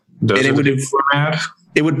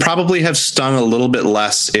it would probably have stung a little bit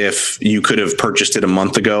less if you could have purchased it a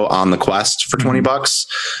month ago on the Quest for $20,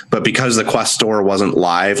 but because the Quest store wasn't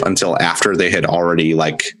live until after they had already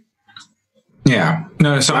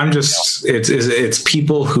so I'm just it's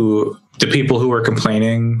people who were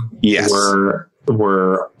complaining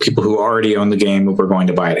were people who already own the game but were going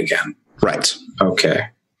to buy it again. Right. Okay.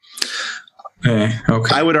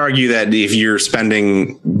 I would argue that if you're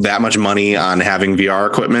spending that much money on having VR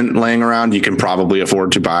equipment laying around, you can probably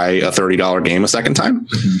afford to buy a $30 game a second time.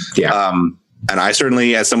 Yeah. And I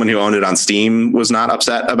certainly, as someone who owned it on Steam, was not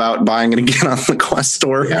upset about buying it again on the Quest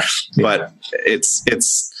store. Yeah. But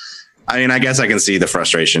I mean, I guess I can see the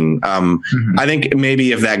frustration. I think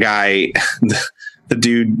maybe if that guy, the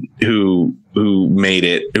dude who made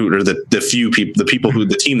it, or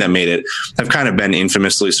the team that made it, have kind of been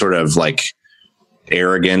infamously sort of like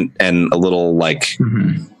arrogant and a little like,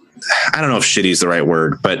 I don't know if shitty is the right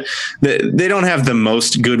word, but they don't have the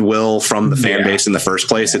most goodwill from the fan base in the first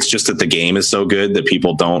place. It's just that the game is so good that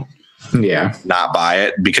people don't not buy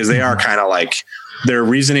it, because they are kind of like, their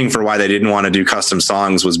reasoning for why they didn't want to do custom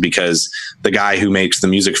songs was because the guy who makes the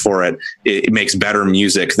music for it makes better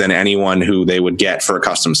music than anyone who they would get for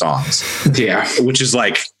custom songs. Yeah. Which is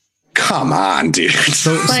like, come on, dude.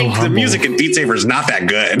 So The music in Beat Saber is not that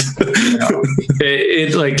good.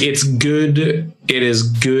 It's good. It is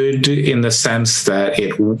good in the sense that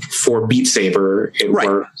for Beat Saber, it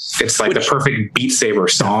works. It's like the perfect Beat Saber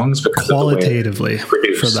songs, because qualitatively for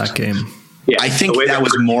that game. Yeah, I think that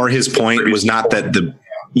was more his point, was not that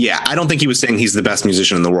I don't think he was saying he's the best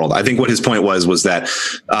musician in the world. I think what his point was that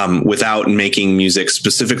without making music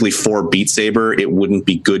specifically for Beat Saber, it wouldn't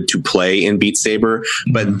be good to play in Beat Saber.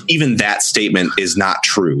 But even that statement is not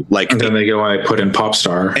true. Like, and then they go and put in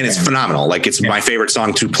Popstar, and it's phenomenal. Like, it's my favorite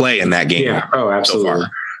song to play in that game. Yeah. Oh, absolutely.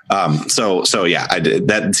 So yeah, I did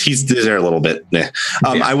that. He's there a little bit.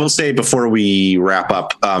 I will say before we wrap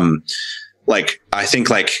up, I think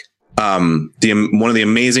the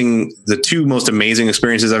two most amazing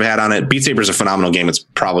experiences I've had on it. Beat Saber is a phenomenal game. It's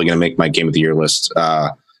probably going to make my game of the year list,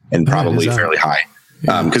 and probably fairly high,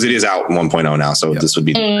 because it is out 1.0 now. So this would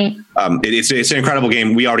be, it's an incredible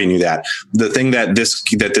game. We already knew that. The thing the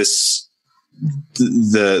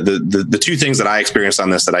two things that I experienced on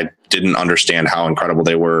this that I didn't understand how incredible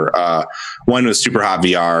they were. One was Super Hot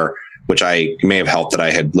VR, which I may have helped that I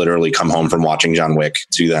had literally come home from watching John Wick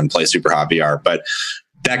to then play Super Hot VR. But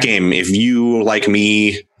that game, if you, like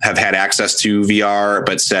me, have had access to VR,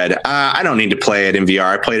 but said, I don't need to play it in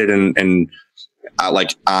VR. I played it on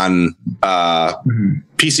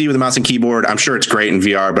PC with a mouse and keyboard. I'm sure it's great in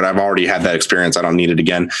VR, but I've already had that experience. I don't need it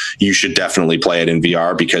again. You should definitely play it in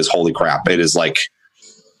VR, because holy crap, it is like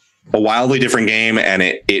a wildly different game. And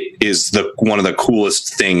it is one of the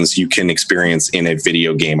coolest things you can experience in a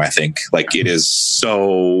video game. I think, like, it is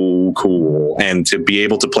so cool. And to be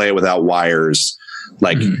able to play it without wires,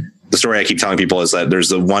 the story I keep telling people is that there's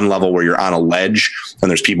the one level where you're on a ledge and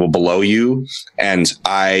there's people below you. And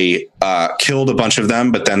I killed a bunch of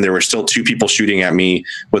them, but then there were still two people shooting at me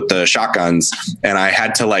with the shotguns. And I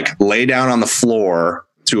had to lay down on the floor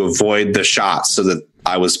to avoid the shots so that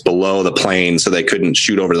I was below the plane so they couldn't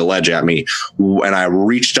shoot over the ledge at me. And I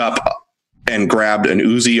reached up and grabbed an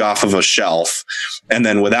Uzi off of a shelf, and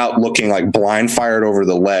then without looking, blind fired over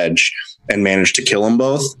the ledge and managed to kill them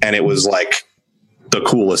both. And it was the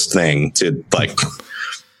coolest thing to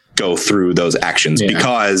go through those actions,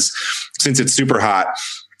 because since it's super hot,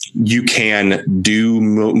 you can do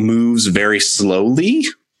moves very slowly.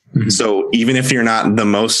 Mm-hmm. So even if you're not the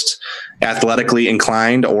most athletically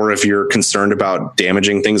inclined, or if you're concerned about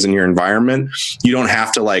damaging things in your environment, you don't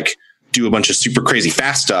have to do a bunch of super crazy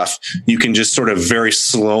fast stuff. You can just sort of very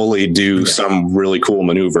slowly do some really cool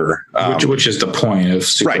maneuver, which is the point of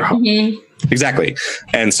super hot. Mm-hmm. Exactly.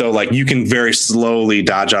 And so you can very slowly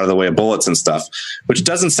dodge out of the way of bullets and stuff, which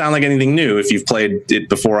doesn't sound like anything new if you've played it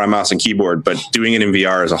before on mouse and keyboard, but doing it in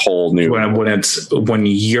VR is a whole new. When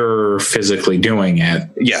you're physically doing it.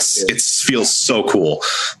 Yes. It feels so cool.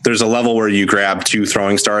 There's a level where you grab two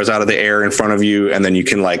throwing stars out of the air in front of you, and then you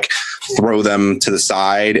can throw them to the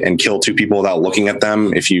side and kill two people without looking at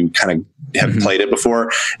them, if you kind of have played it before.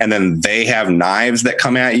 And then they have knives that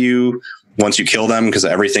come at you once you kill them, because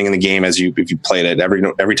everything in the game, if you played it,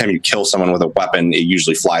 every time you kill someone with a weapon, it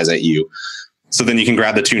usually flies at you. So then you can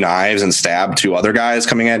grab the two knives and stab two other guys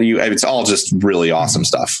coming at you. It's all just really awesome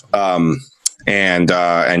stuff. And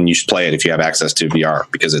you should play it if you have access to VR,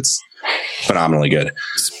 because it's phenomenally good.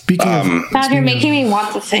 Speaking of, God, you're making me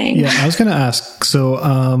want the thing. Yeah, I was going to ask.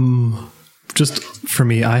 So, just for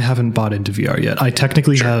me, I haven't bought into VR yet. I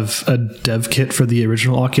technically have a dev kit for the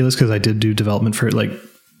original Oculus, because I did do development for it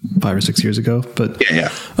 5 or 6 years ago, but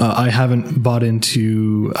I haven't bought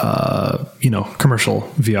into commercial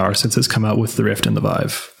VR since it's come out with the Rift and the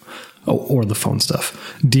Vive, or the phone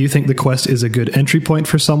stuff. Do you think the Quest is a good entry point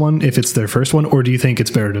for someone if it's their first one, or do you think it's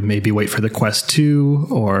better to maybe wait for the Quest 2?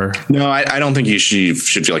 Or no, I don't think you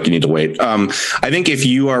should feel like you need to wait. I think if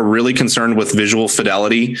you are really concerned with visual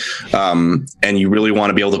fidelity, and you really want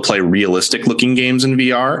to be able to play realistic looking games in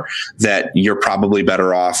VR, that you're probably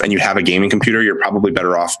better off, and you have a gaming computer, you're probably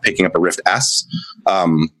better off picking up a Rift S.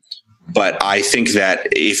 But I think that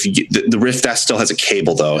if the Rift S still has a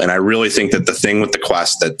cable, though, and I really think that the thing with the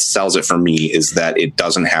Quest that sells it for me is that it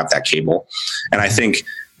doesn't have that cable. And I think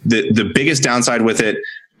the biggest downside with it,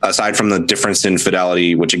 aside from the difference in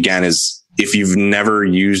fidelity, which again is, if you've never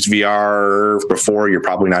used VR before, you're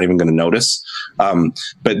probably not even going to notice.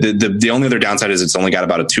 But the only other downside is it's only got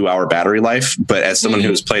about a 2-hour battery life. But as someone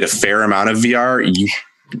who's played a fair amount of VR, you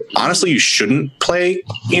shouldn't play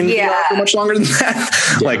in VR for much longer than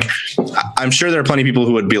that. I'm sure there are plenty of people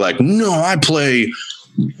who would be like, no, I play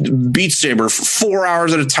Beat Saber for 4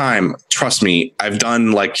 hours at a time. Trust me, I did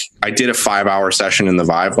a 5-hour session in the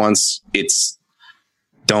Vive once.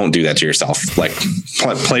 Don't do that to yourself. Like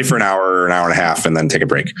play for an hour or an hour and a half and then take a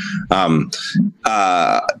break. So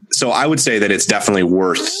I would say that it's definitely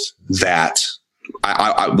worth that.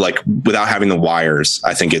 I like, without having the wires,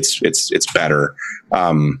 I think it's better.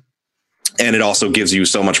 And it also gives you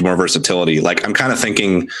so much more versatility. Like, I'm kind of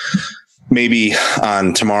thinking maybe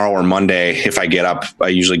on tomorrow or Monday, if I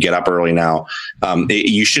usually get up early now.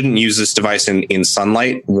 You shouldn't use this device in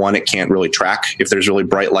sunlight. One, it can't really track if there's really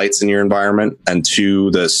bright lights in your environment. And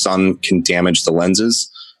two, the sun can damage the lenses.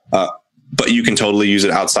 But you can totally use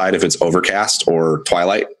it outside if it's overcast or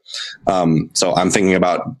twilight. So I'm thinking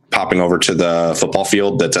about popping over to the football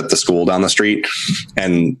field that's at the school down the street,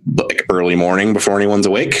 and like early morning before anyone's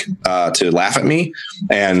awake, to laugh at me,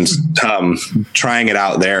 and trying it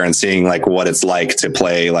out there and seeing like what it's like to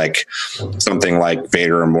play like something like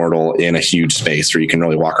Vader Immortal in a huge space where you can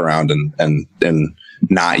really walk around and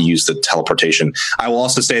not use the teleportation. I will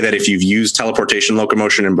also say that if you've used teleportation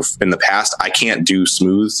locomotion in the past, I can't do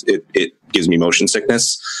smooth. It gives me motion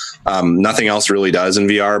sickness. Nothing else really does in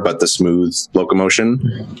VR but the smooth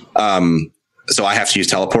locomotion. So I have to use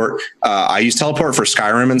teleport. I use teleport for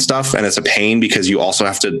Skyrim and stuff, and it's a pain because you also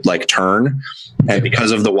have to like turn, and because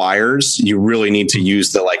of the wires, you really need to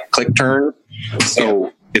use the like click turn.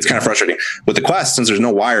 So it's kind of frustrating. With the Quest, since there's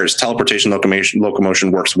no wires, teleportation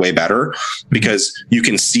locomotion works way better because you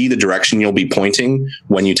can see the direction you'll be pointing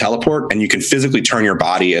when you teleport, and you can physically turn your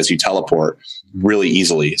body as you teleport really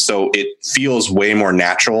easily. So it feels way more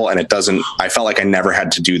natural, and I felt like I never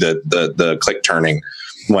had to do the click turning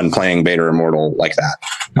when playing Vader Immortal like that.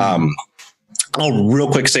 I'll real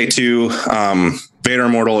quick say too, Vader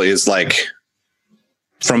Immortal is like,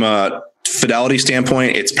 from a fidelity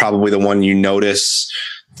standpoint, it's probably the one you notice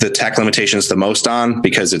the tech limitations the most on,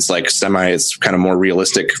 because it's like it's kind of more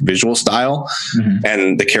realistic visual style. Mm-hmm.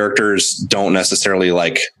 And the characters don't necessarily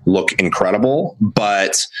like look incredible,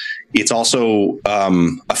 but it's also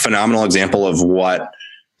a phenomenal example of what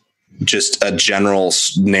just a general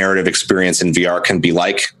narrative experience in VR can be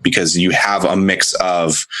like, because you have a mix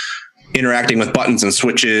of interacting with buttons and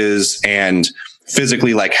switches and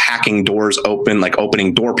physically like hacking doors open, like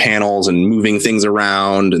opening door panels and moving things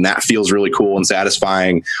around. And that feels really cool and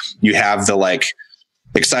satisfying. You have the like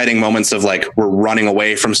exciting moments of like, we're running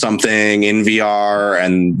away from something in VR,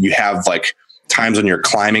 and you have like times when you're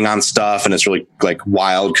climbing on stuff and it's really like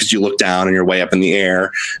wild because you look down and you're way up in the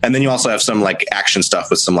air. And then you also have some like action stuff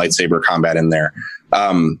with some lightsaber combat in there.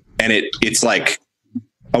 And it's like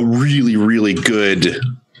a really, really good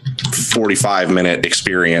 45-minute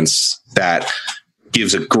experience that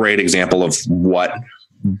gives a great example of what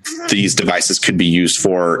these devices could be used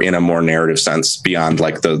for in a more narrative sense, beyond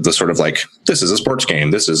like the sort of like, this is a sports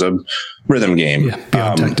game, this is a rhythm game. Yeah,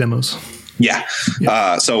 beyond tech demos. Yeah.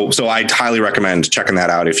 So I'd highly recommend checking that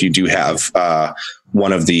out if you do have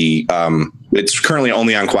one of the, it's currently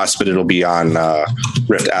only on Quest, but it'll be on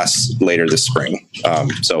Rift S later this spring.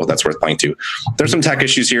 So that's worth playing too. There's some tech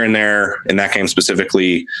issues here and there in that game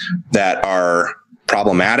specifically that are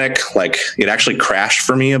problematic. Like, it actually crashed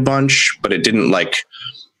for me a bunch, but it didn't like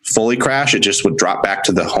fully crash. It just would drop back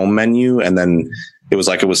to the home menu, and then it was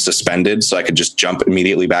like it was suspended, so I could just jump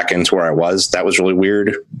immediately back into where I was. That was really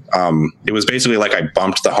weird. It was basically like I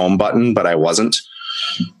bumped the home button, but I wasn't.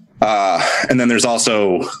 And then there's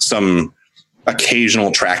also some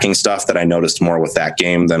occasional tracking stuff that I noticed more with that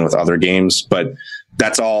game than with other games, but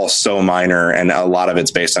that's all so minor, and a lot of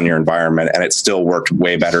it's based on your environment, and it still worked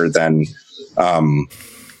way better than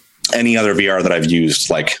any other VR that I've used,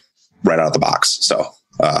 like right out of the box. So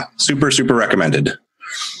super, super recommended.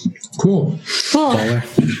 Cool.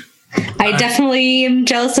 I definitely am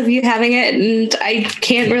jealous of you having it, and I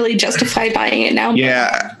can't really justify buying it now.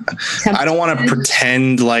 Yeah. I don't want to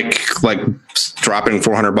pretend like dropping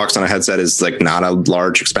 $400 on a headset is like not a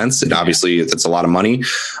large expense. Obviously it's a lot of money.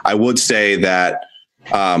 I would say that,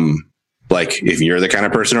 like, if you're the kind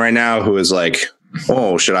of person right now who is like,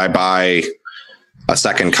 oh, should I buy a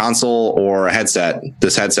second console or a headset?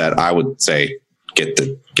 This headset, I would say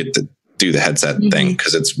do the headset thing,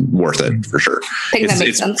 because it's worth it for sure.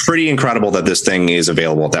 It's pretty incredible that this thing is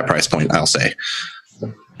available at that price point, I'll say.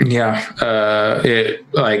 Yeah. It,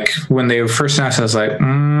 like, when they first announced it, I was like,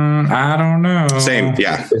 I don't know. Same.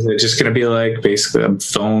 Yeah. Is it just going to be like basically a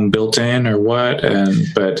phone built in or what?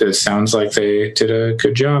 But it sounds like they did a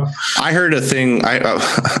good job. I heard a thing. I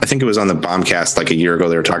think it was on the Bombcast like a year ago.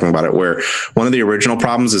 They were talking about it, where one of the original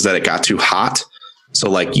problems is that it got too hot. So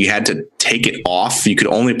like you had to take it off. You could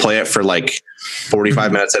only play it for like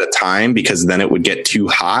 45 minutes at a time, because then it would get too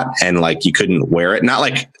hot and like you couldn't wear it. Not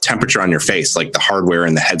like temperature on your face, like the hardware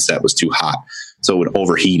in the headset was too hot. So it would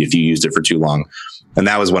overheat if you used it for too long. And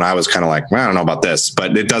that was when I was kind of like, well, I don't know about this,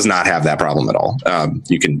 but it does not have that problem at all.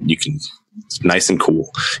 You can, it's nice and cool.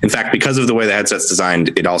 In fact, because of the way the headset's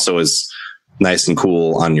designed, it also is nice and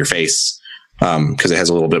cool on your face. Because it has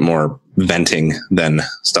a little bit more venting than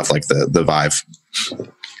stuff like the Vive.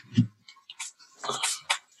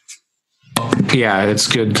 Yeah, it's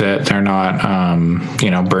good that they're not,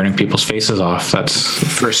 burning people's faces off. That's the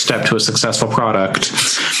first step to a successful product.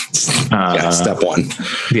 Step one.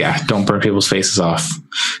 Yeah, don't burn people's faces off.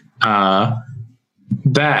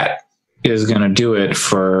 That is going to do it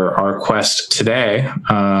for our quest today.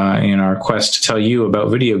 In our quest to tell you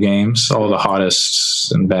about video games, all the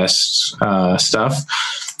hottest and best stuff.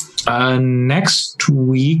 Next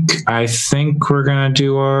week, I think we're going to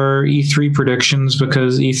do our E3 predictions,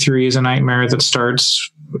 because E3 is a nightmare that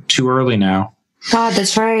starts too early now. God,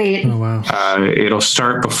 that's right. Oh, wow. It'll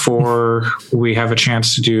start before we have a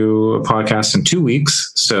chance to do a podcast in 2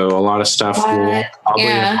 weeks. So a lot of stuff will probably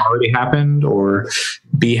have already happened or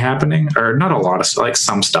be happening, or not a lot of stuff, like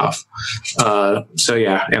some stuff. So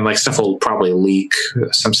yeah, and like stuff will probably leak.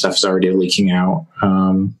 Some stuff's already leaking out.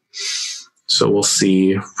 So we'll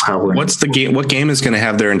see how we're. What's the game? What game is going to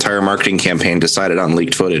have their entire marketing campaign decided on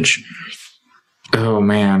leaked footage? Oh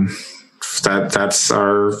man, that's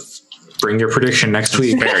our. Bring your prediction next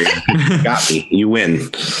week. Barry, you got me. You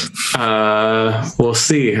win. We'll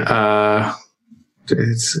see. It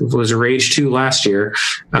was Rage 2 last year.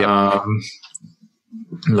 Yep.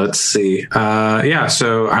 Let's see.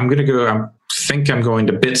 So I'm going to go. I think I'm going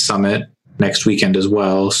to Bit Summit next weekend as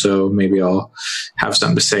well. So maybe I'll have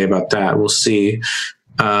something to say about that. We'll see.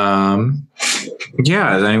 Does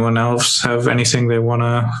anyone else have anything they want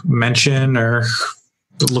to mention or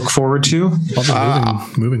look forward to? I'll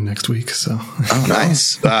be moving next week, so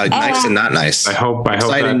nice. Nice and not nice. I hope that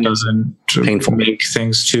doesn't make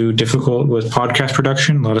things too difficult with podcast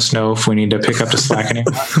production. Let us know if we need to pick up the slack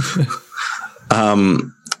anymore.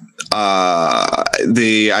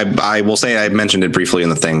 I will say I mentioned it briefly in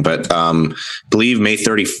the thing, but believe May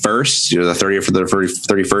 31st, the 30th for the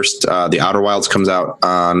 31st, The Outer Wilds comes out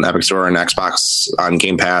on Epic Store and Xbox on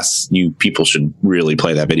Game Pass. You people should really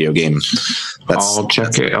play that video game. I'll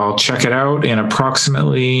check it out in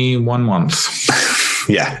approximately 1 month.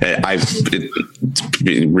 Yeah,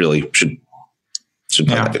 it really should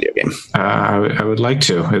play that video game. I would like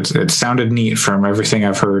to. It sounded neat from everything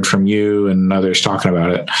I've heard from you and others talking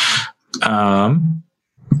about it.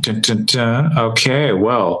 Okay,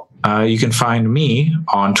 well, you can find me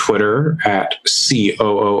on Twitter at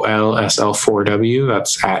COOLSL4W.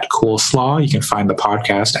 That's at Coolslaw. You can find the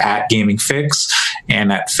podcast at Gaming Fix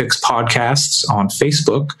and at Fix Podcasts on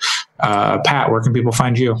Facebook. Pat, where can people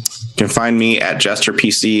find you? You can find me at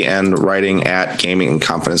JesterPC and writing at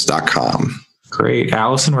gamingandconfidence.com. Great.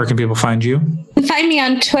 Allison, where can people find you? You can find me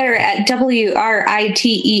on Twitter at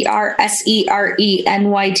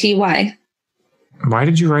WRITERSERENYTY. Why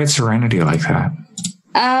did you write Serenity like that?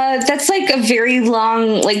 That's like a very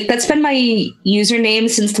long, that's been my username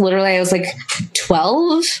since literally I was like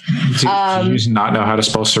 12. Did you just not know how to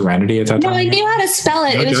spell Serenity at that time? No, I knew how to spell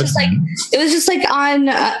it. It was just like on,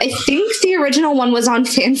 I think the original one was on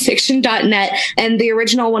fanfiction.net and the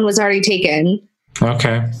original one was already taken.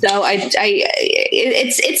 Okay. So I've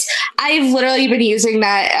literally been using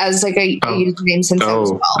that as like a username since I was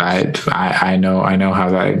 12. I know how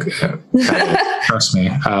that trust me.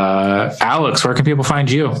 Alex, where can people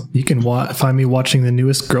find you? You can find me watching the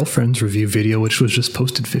newest Girlfriends review video, which was just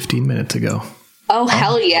posted 15 minutes ago. Oh,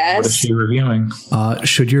 hell yes. What is she reviewing?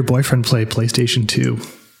 Should your boyfriend play PlayStation 2?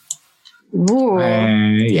 Ooh.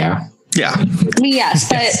 Yeah. Yeah. Yes,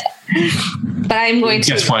 but I'm going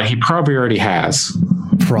to. Guess what? He probably already has.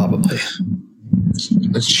 Probably.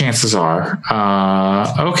 Chances are.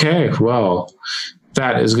 Okay, well,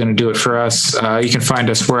 that is going to do it for us. You can find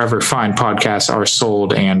us wherever fine podcasts are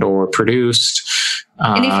sold and or produced.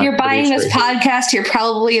 And if you're buying this podcast, you're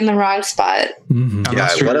probably in the wrong spot. Mm-hmm.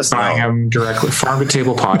 Unless you're let us buying know. them directly. Farm to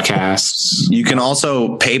Table Podcasts. You can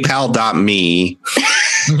also PayPal.me.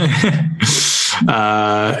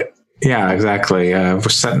 Yeah, exactly. We're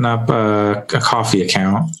setting up a coffee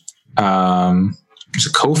account. Is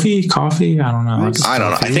it Coffee? I don't know. I don't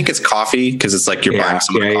know. I think it's coffee because it's like you're buying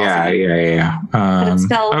someone coffee. Yeah.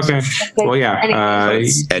 Okay. Well, yeah.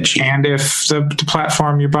 Edgy. And if the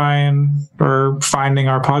platform you're buying or finding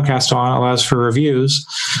our podcast on allows for reviews,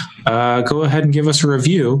 go ahead and give us a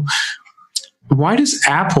review. Why does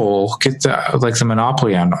Apple get the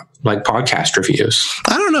monopoly on like podcast reviews?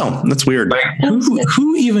 I don't know. That's weird. Like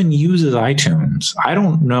who even uses iTunes? I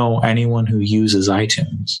don't know anyone who uses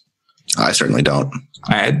iTunes. I certainly don't.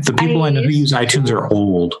 The people I know who use iTunes are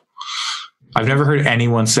old. I've never heard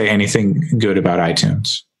anyone say anything good about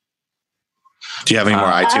iTunes. Do you have any more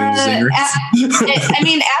iTunes zingers? I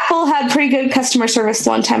mean, Apple had pretty good customer service the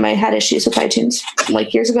one time I had issues with iTunes,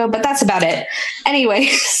 like years ago, but that's about it.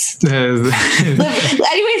 Anyways, wherever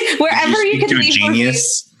you can leave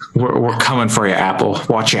genius. We're coming for you, Apple.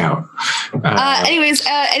 Watch out.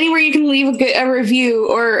 Anywhere you can leave a review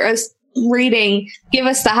or a rating, give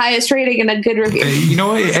us the highest rating and a good review. You know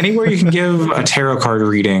what? Anywhere you can give a tarot card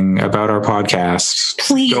reading about our podcast,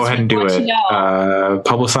 please go ahead and do it.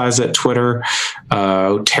 Publicize it, Twitter,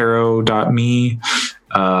 tarot.me.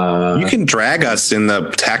 You can drag us in the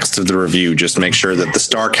text of the review. Just make sure that the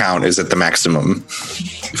star count is at the maximum.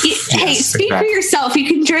 Hey, speak for yourself. You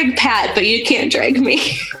can drag Pat, but you can't drag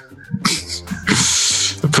me.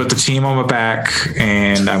 Put the team on my back,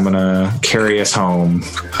 and I'm gonna carry us home.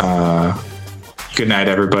 Good night,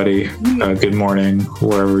 everybody. Good morning,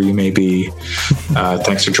 wherever you may be.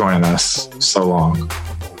 Thanks for joining us. So long.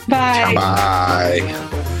 Bye. Bye.